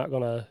Dame. I'm not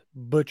going to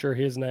butcher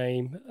his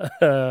name.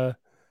 6'2",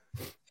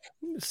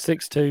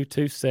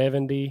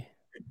 270.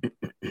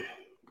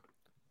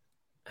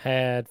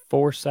 Had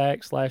 4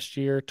 sacks last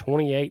year,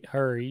 28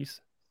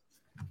 hurries.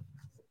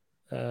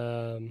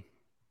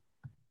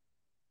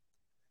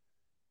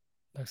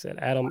 Like I said,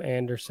 Adam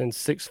Anderson,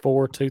 6'4",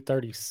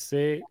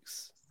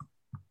 236.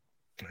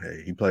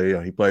 Hey, he played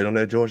on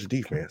that Georgia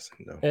defense.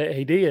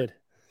 He did.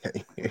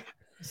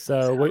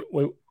 So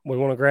we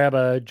want to grab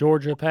a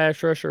Georgia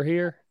pass rusher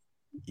here.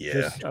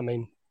 Yeah.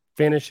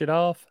 Finish it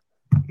off.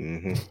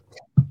 Mm-hmm.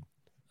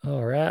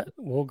 All right,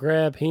 we'll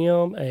grab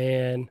him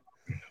and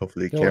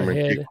hopefully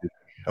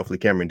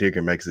Cameron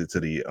Dicker makes it to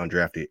the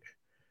undrafted.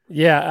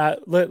 Yeah,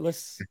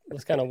 let's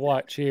kind of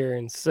watch here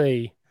and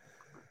see.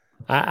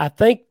 I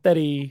think that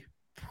he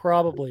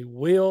probably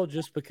will,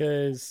 just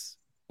because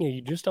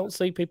you just don't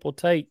see people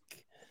take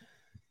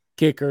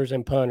kickers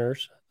and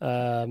punters.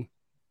 It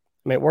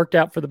worked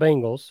out for the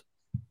Bengals,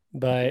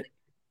 but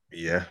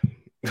yeah,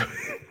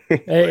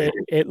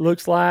 it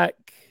looks like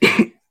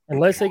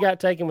unless he got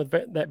taken with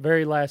that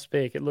very last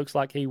pick, it looks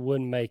like he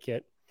wouldn't make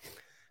it.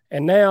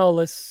 And now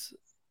let's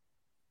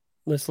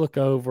look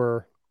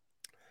over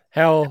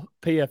how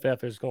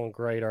PFF is going to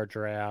grade our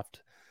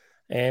draft.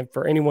 And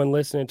for anyone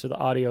listening to the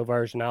audio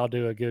version, I'll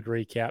do a good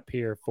recap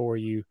here for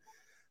you.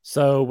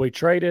 So we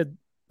traded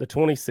the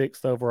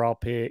 26th overall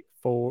pick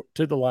to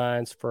the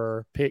Lions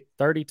for pick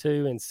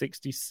 32 and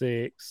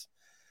 66.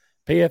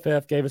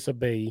 PFF gave us a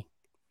B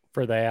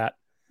for that.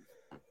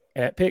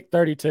 And at pick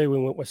 32, we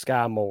went with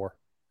Sky Moore.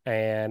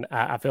 And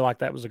I feel like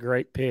that was a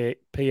great pick.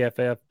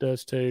 PFF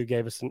does too,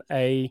 gave us an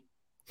A.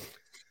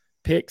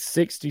 Pick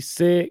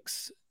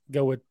 66,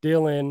 go with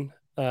Dylan.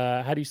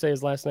 How do you say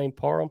his last name?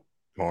 Parham?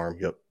 Parham,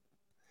 yep.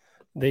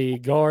 The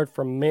guard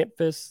from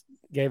Memphis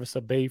gave us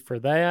a B for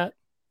that.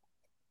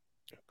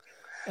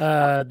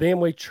 Then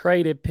we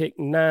traded pick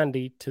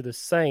 90 to the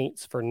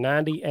Saints for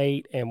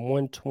 98 and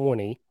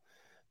 120.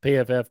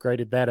 PFF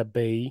graded that a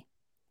B.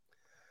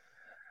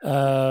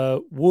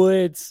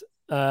 Woods,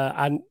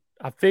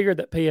 I figured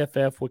that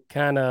PFF would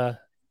kind of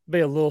be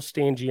a little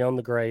stingy on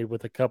the grade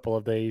with a couple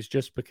of these,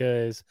 just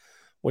because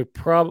we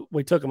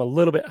took them a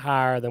little bit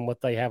higher than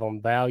what they have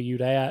them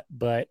valued at.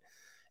 But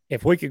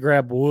if we could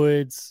grab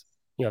Woods,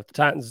 if the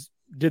Titans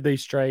did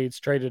these trades,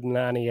 traded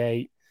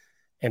 98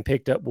 and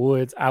picked up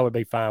Woods, I would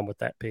be fine with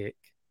that pick.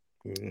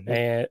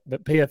 Mm-hmm.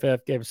 But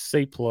PFF gave us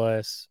C+.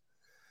 JoJo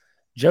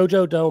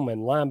Domann,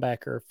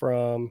 linebacker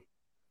from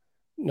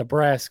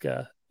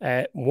Nebraska,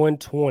 at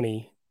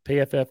 120.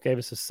 PFF gave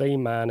us a C-.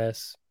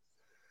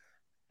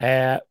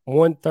 At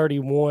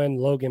 131,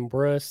 Logan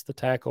Bruss, the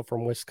tackle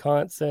from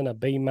Wisconsin, a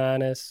B-.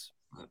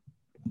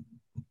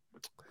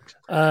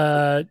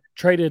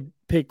 Traded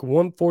pick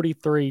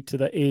 143 to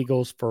the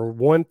Eagles for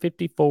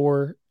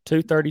 154,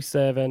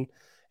 237,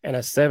 and a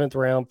 7th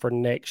round for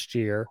next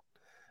year.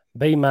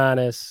 B-.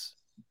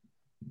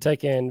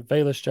 Taking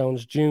Velus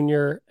Jones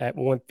Jr. at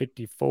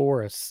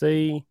 154, a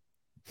C.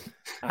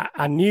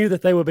 I knew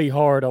that they would be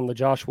hard on the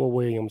Joshua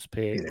Williams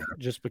pick,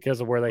 just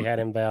because of where they had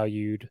him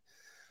valued.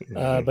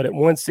 But at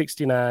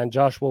 169,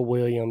 Joshua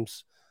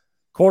Williams,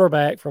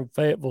 cornerback from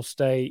Fayetteville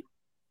State.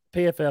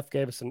 PFF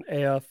gave us an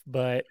F,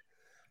 but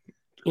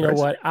you know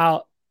what?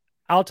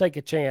 I'll take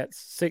a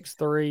chance.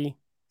 6'3",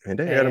 and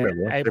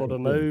able to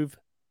move.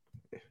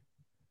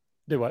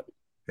 Do what?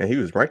 And he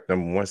was ranked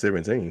number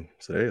 117.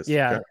 So that's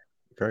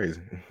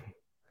crazy.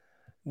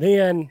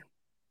 Then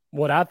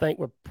what I think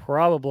would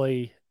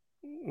probably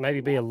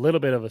maybe be a little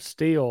bit of a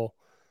steal,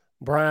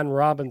 Brian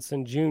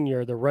Robinson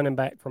Jr., the running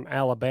back from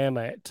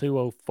Alabama, at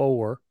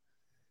 204.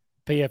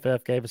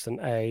 PFF gave us an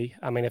A.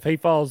 If he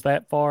falls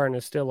that far and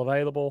is still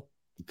available,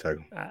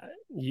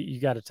 you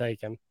got to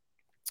take him.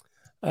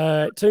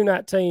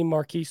 219,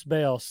 Marquise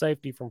Bell,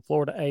 safety from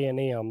Florida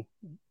A&M.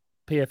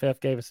 PFF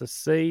gave us a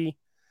C.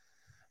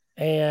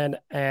 And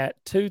at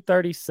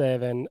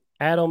 237,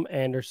 Adam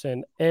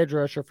Anderson, edge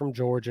rusher from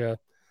Georgia,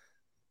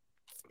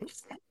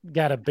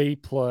 got a B+.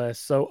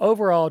 So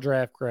overall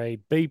draft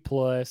grade, B+.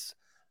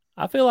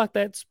 I feel like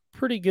that's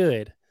pretty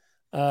good.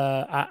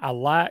 I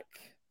like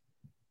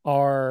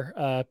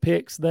our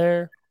picks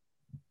there.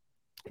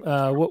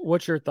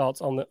 What's your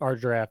thoughts on our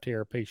draft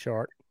here, P.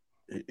 Sharp?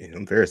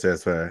 I'm very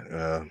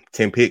satisfied.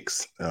 10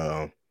 picks.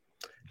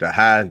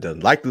 The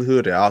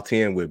likelihood that all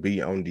 10 would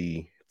be on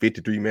the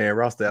 53-man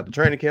roster at the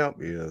training camp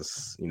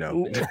is,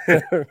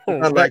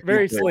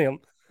 very slim.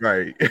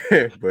 Right.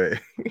 But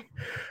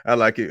I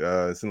like it.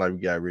 It seems like we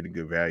got really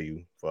good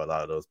value for a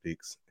lot of those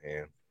picks.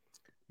 And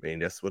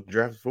that's what the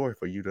draft is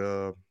for you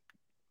to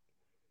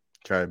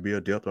try to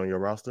build depth on your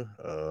roster,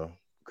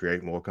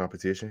 create more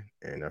competition.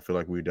 And I feel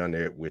like we've done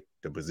that with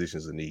the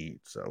positions of need.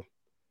 So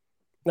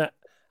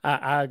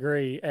I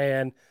agree.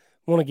 And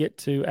I want to get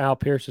to Al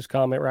Pierce's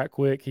comment right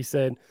quick. He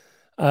said,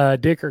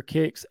 Dicker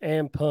kicks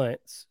and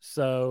punts.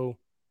 So,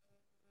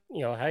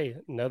 hey,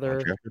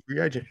 another free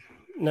agent.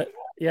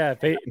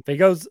 If he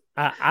goes,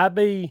 I'm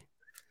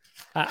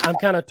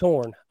kind of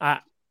torn.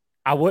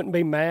 I wouldn't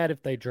be mad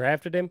if they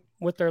drafted him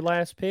with their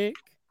last pick,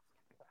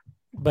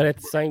 but at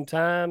the same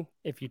time,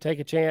 if you take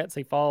a chance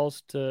he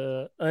falls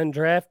to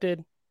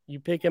undrafted, you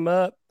pick him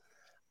up,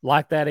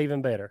 like that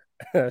even better.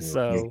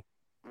 So,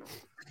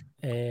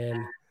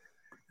 and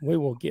we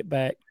will get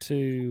back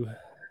to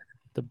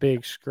the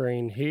big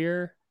screen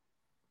here.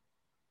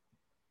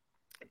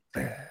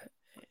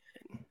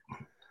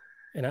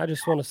 And I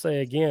just want to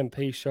say again,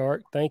 P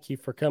Shark, thank you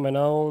for coming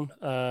on.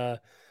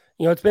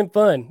 It's been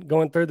fun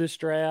going through this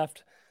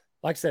draft.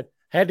 Like I said,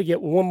 had to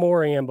get one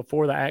more in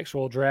before the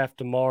actual draft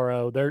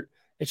tomorrow.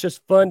 It's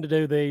just fun to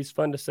do these,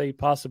 fun to see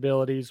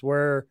possibilities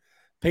where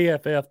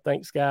PFF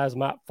thinks guys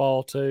might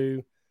fall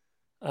to.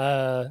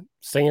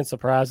 Seeing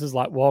surprises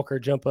like Walker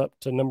jump up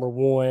to number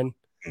one.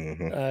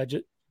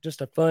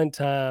 Just a fun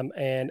time.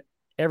 And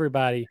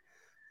everybody,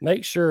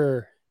 make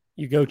sure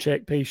you go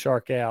check P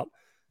Shark out.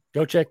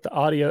 Go check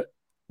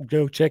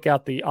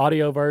out the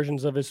audio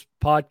versions of his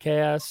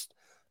podcast.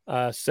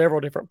 Several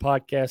different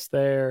podcasts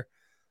there.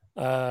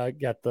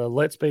 Got the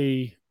Let's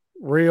Be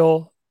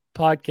Real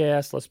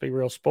podcast, Let's Be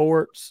Real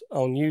Sports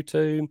on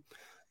YouTube,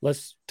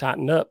 Let's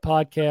Tighten Up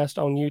podcast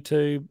on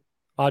YouTube,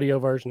 audio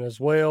version as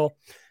well.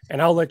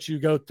 And I'll let you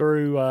go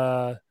through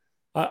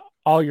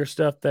all your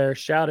stuff there.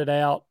 Shout it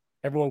out.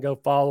 Everyone go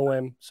follow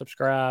him,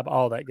 subscribe,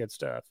 all that good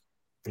stuff.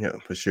 Yeah,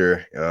 for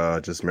sure.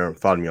 Just remember,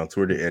 follow me on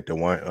Twitter at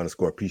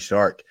 @the1_P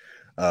Shark.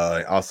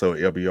 Also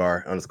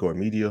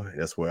LBR_media.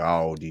 That's where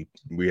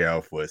we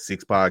have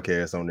 6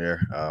 podcasts on there.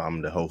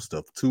 I'm the host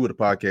of 2 of the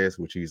podcasts,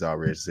 which he's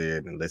already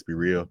said, and Let's Be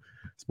Real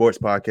Sports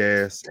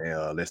Podcast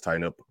and Let's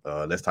Tighten Up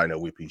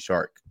with P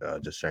Shark.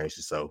 Just changed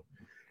it. So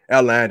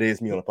outlined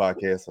is me on the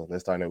podcast. So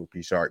Let's Tighten Up with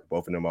P Shark.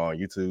 Both of them are on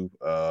YouTube.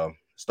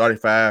 Starting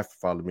 5,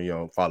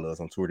 follow us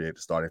on Twitter at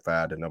the Starting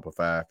 5, the number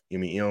 5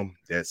 MEM.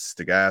 That's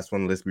the guys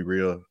from Let's Be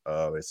Real.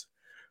 It's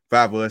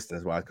 5 of us.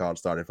 That's why I call it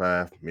Starting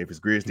 5. Memphis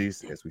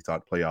Grizzlies, as we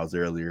talked playoffs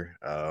earlier.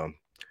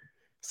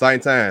 Same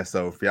time.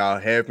 So if y'all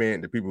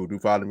haven't, the people who do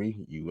follow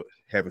me, you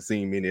haven't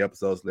seen many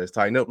episodes, Let's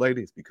Tighten Up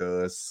lately, it's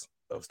because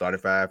of Starting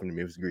 5 and the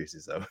Memphis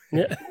Grizzlies. So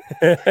yeah.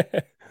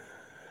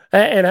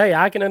 And hey,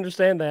 I can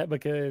understand that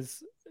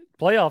because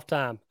playoff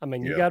time. I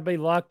mean, you got to be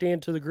locked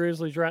into the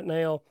Grizzlies right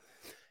now.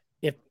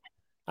 If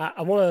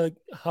I want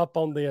to hop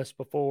on this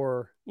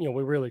before we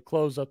really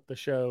close up the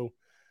show.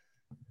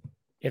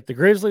 If the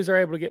Grizzlies are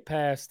able to get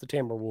past the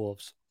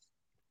Timberwolves,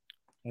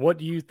 what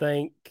do you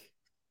think?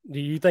 Do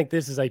you think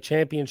this is a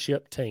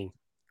championship team?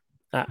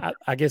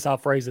 I guess I'll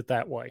phrase it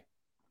that way.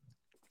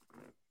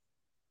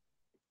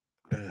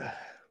 I'm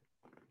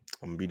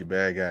going to be the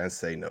bad guy and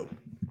say no.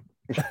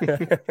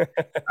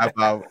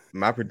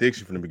 My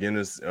prediction from the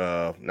beginners,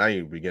 not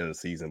even beginning of the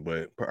season,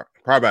 but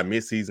probably about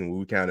mid-season,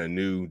 we kind of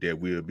knew that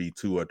we would be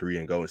 2 or 3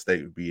 and Golden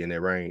State would be in that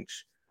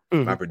range.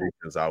 Mm-hmm. My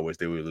prediction is always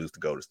they would lose to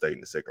Golden State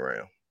in the second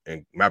round.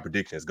 And my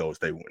prediction is Golden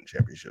State win the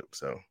championship.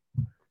 So,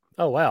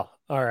 oh wow,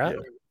 all right.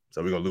 Yeah.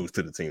 So we're gonna lose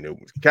to the team that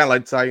kind of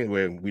like the Titans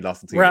where we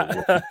lost the team. Right.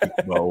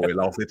 We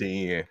lost at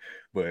the end,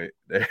 but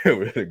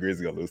the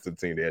Grizzlies gonna lose to the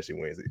team that actually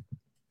wins it.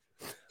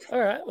 All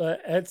right, well,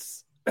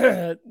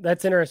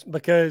 that's interesting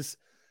because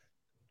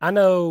I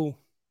know,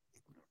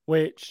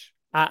 which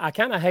I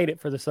kind of hate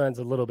it for the Suns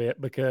a little bit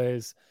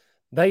because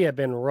they have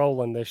been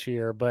rolling this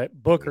year, but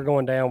Booker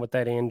going down with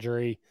that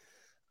injury.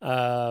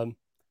 I've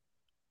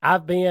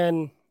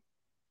been.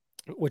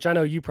 Which I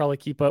know you probably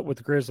keep up with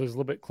the Grizzlies a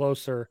little bit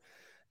closer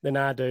than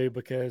I do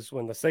because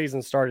when the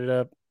season started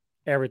up,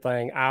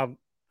 everything,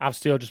 I've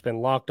still just been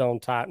locked on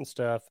Titan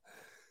stuff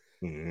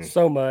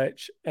so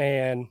much.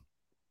 And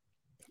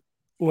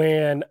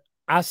when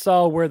I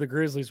saw where the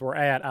Grizzlies were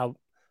at,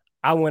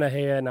 I went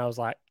ahead and I was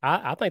like,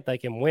 I think they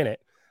can win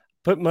it.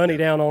 Put money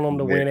down on them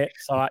to win it.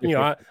 So, I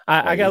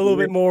got a little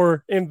bit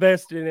more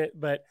invested in it,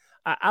 but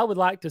I would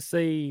like to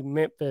see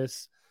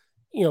Memphis,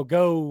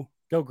 go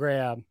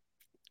grab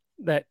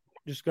that.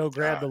 Just go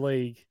grab the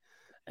league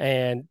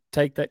and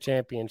take that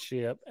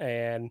championship.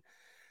 And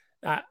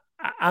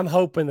I'm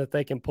hoping that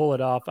they can pull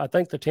it off. I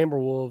think the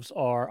Timberwolves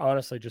are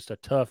honestly just a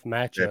tough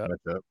matchup.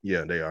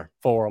 Yeah, they are.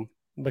 For them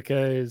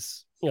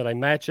because, they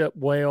match up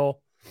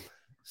well.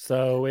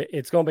 So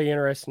it's going to be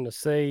interesting to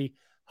see.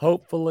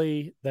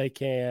 Hopefully they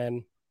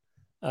can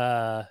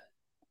go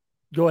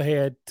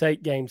ahead,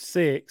 take game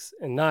 6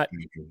 and not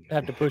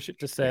have to push it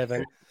to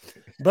 7.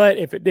 But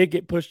if it did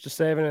get pushed to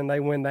 7 and they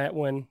win that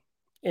one,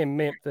 in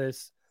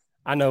Memphis,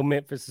 I know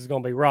Memphis is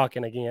going to be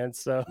rocking again.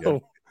 So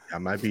I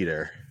might be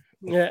there.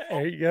 Yeah,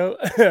 there you go.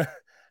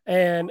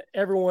 And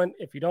everyone,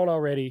 if you don't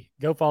already,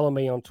 go follow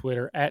me on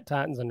Twitter at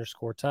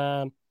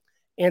Titans_time,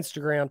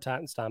 Instagram,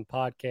 Titans Time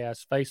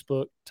Podcast,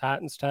 Facebook,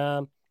 Titans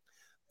Time.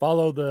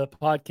 Follow the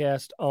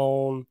podcast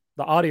on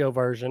the audio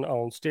version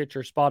on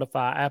Stitcher,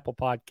 Spotify, Apple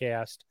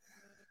Podcast.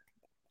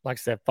 Like I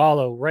said,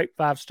 follow, rate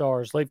 5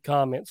 stars, leave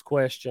comments,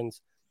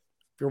 questions.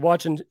 If you're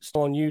watching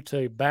on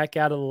YouTube, back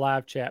out of the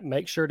live chat,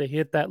 make sure to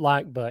hit that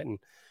like button.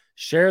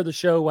 Share the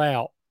show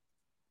out.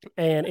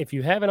 And if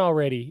you haven't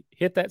already,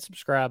 hit that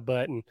subscribe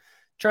button.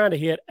 Trying to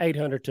hit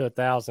 800 to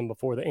 1,000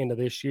 before the end of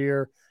this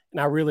year. And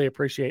I really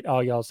appreciate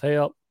all y'all's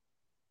help.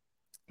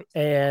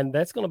 And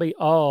that's going to be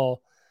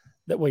all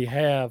that we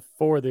have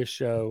for this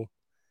show.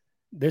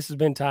 This has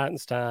been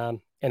Titans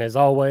Time. And as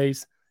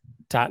always,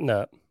 tighten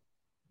up.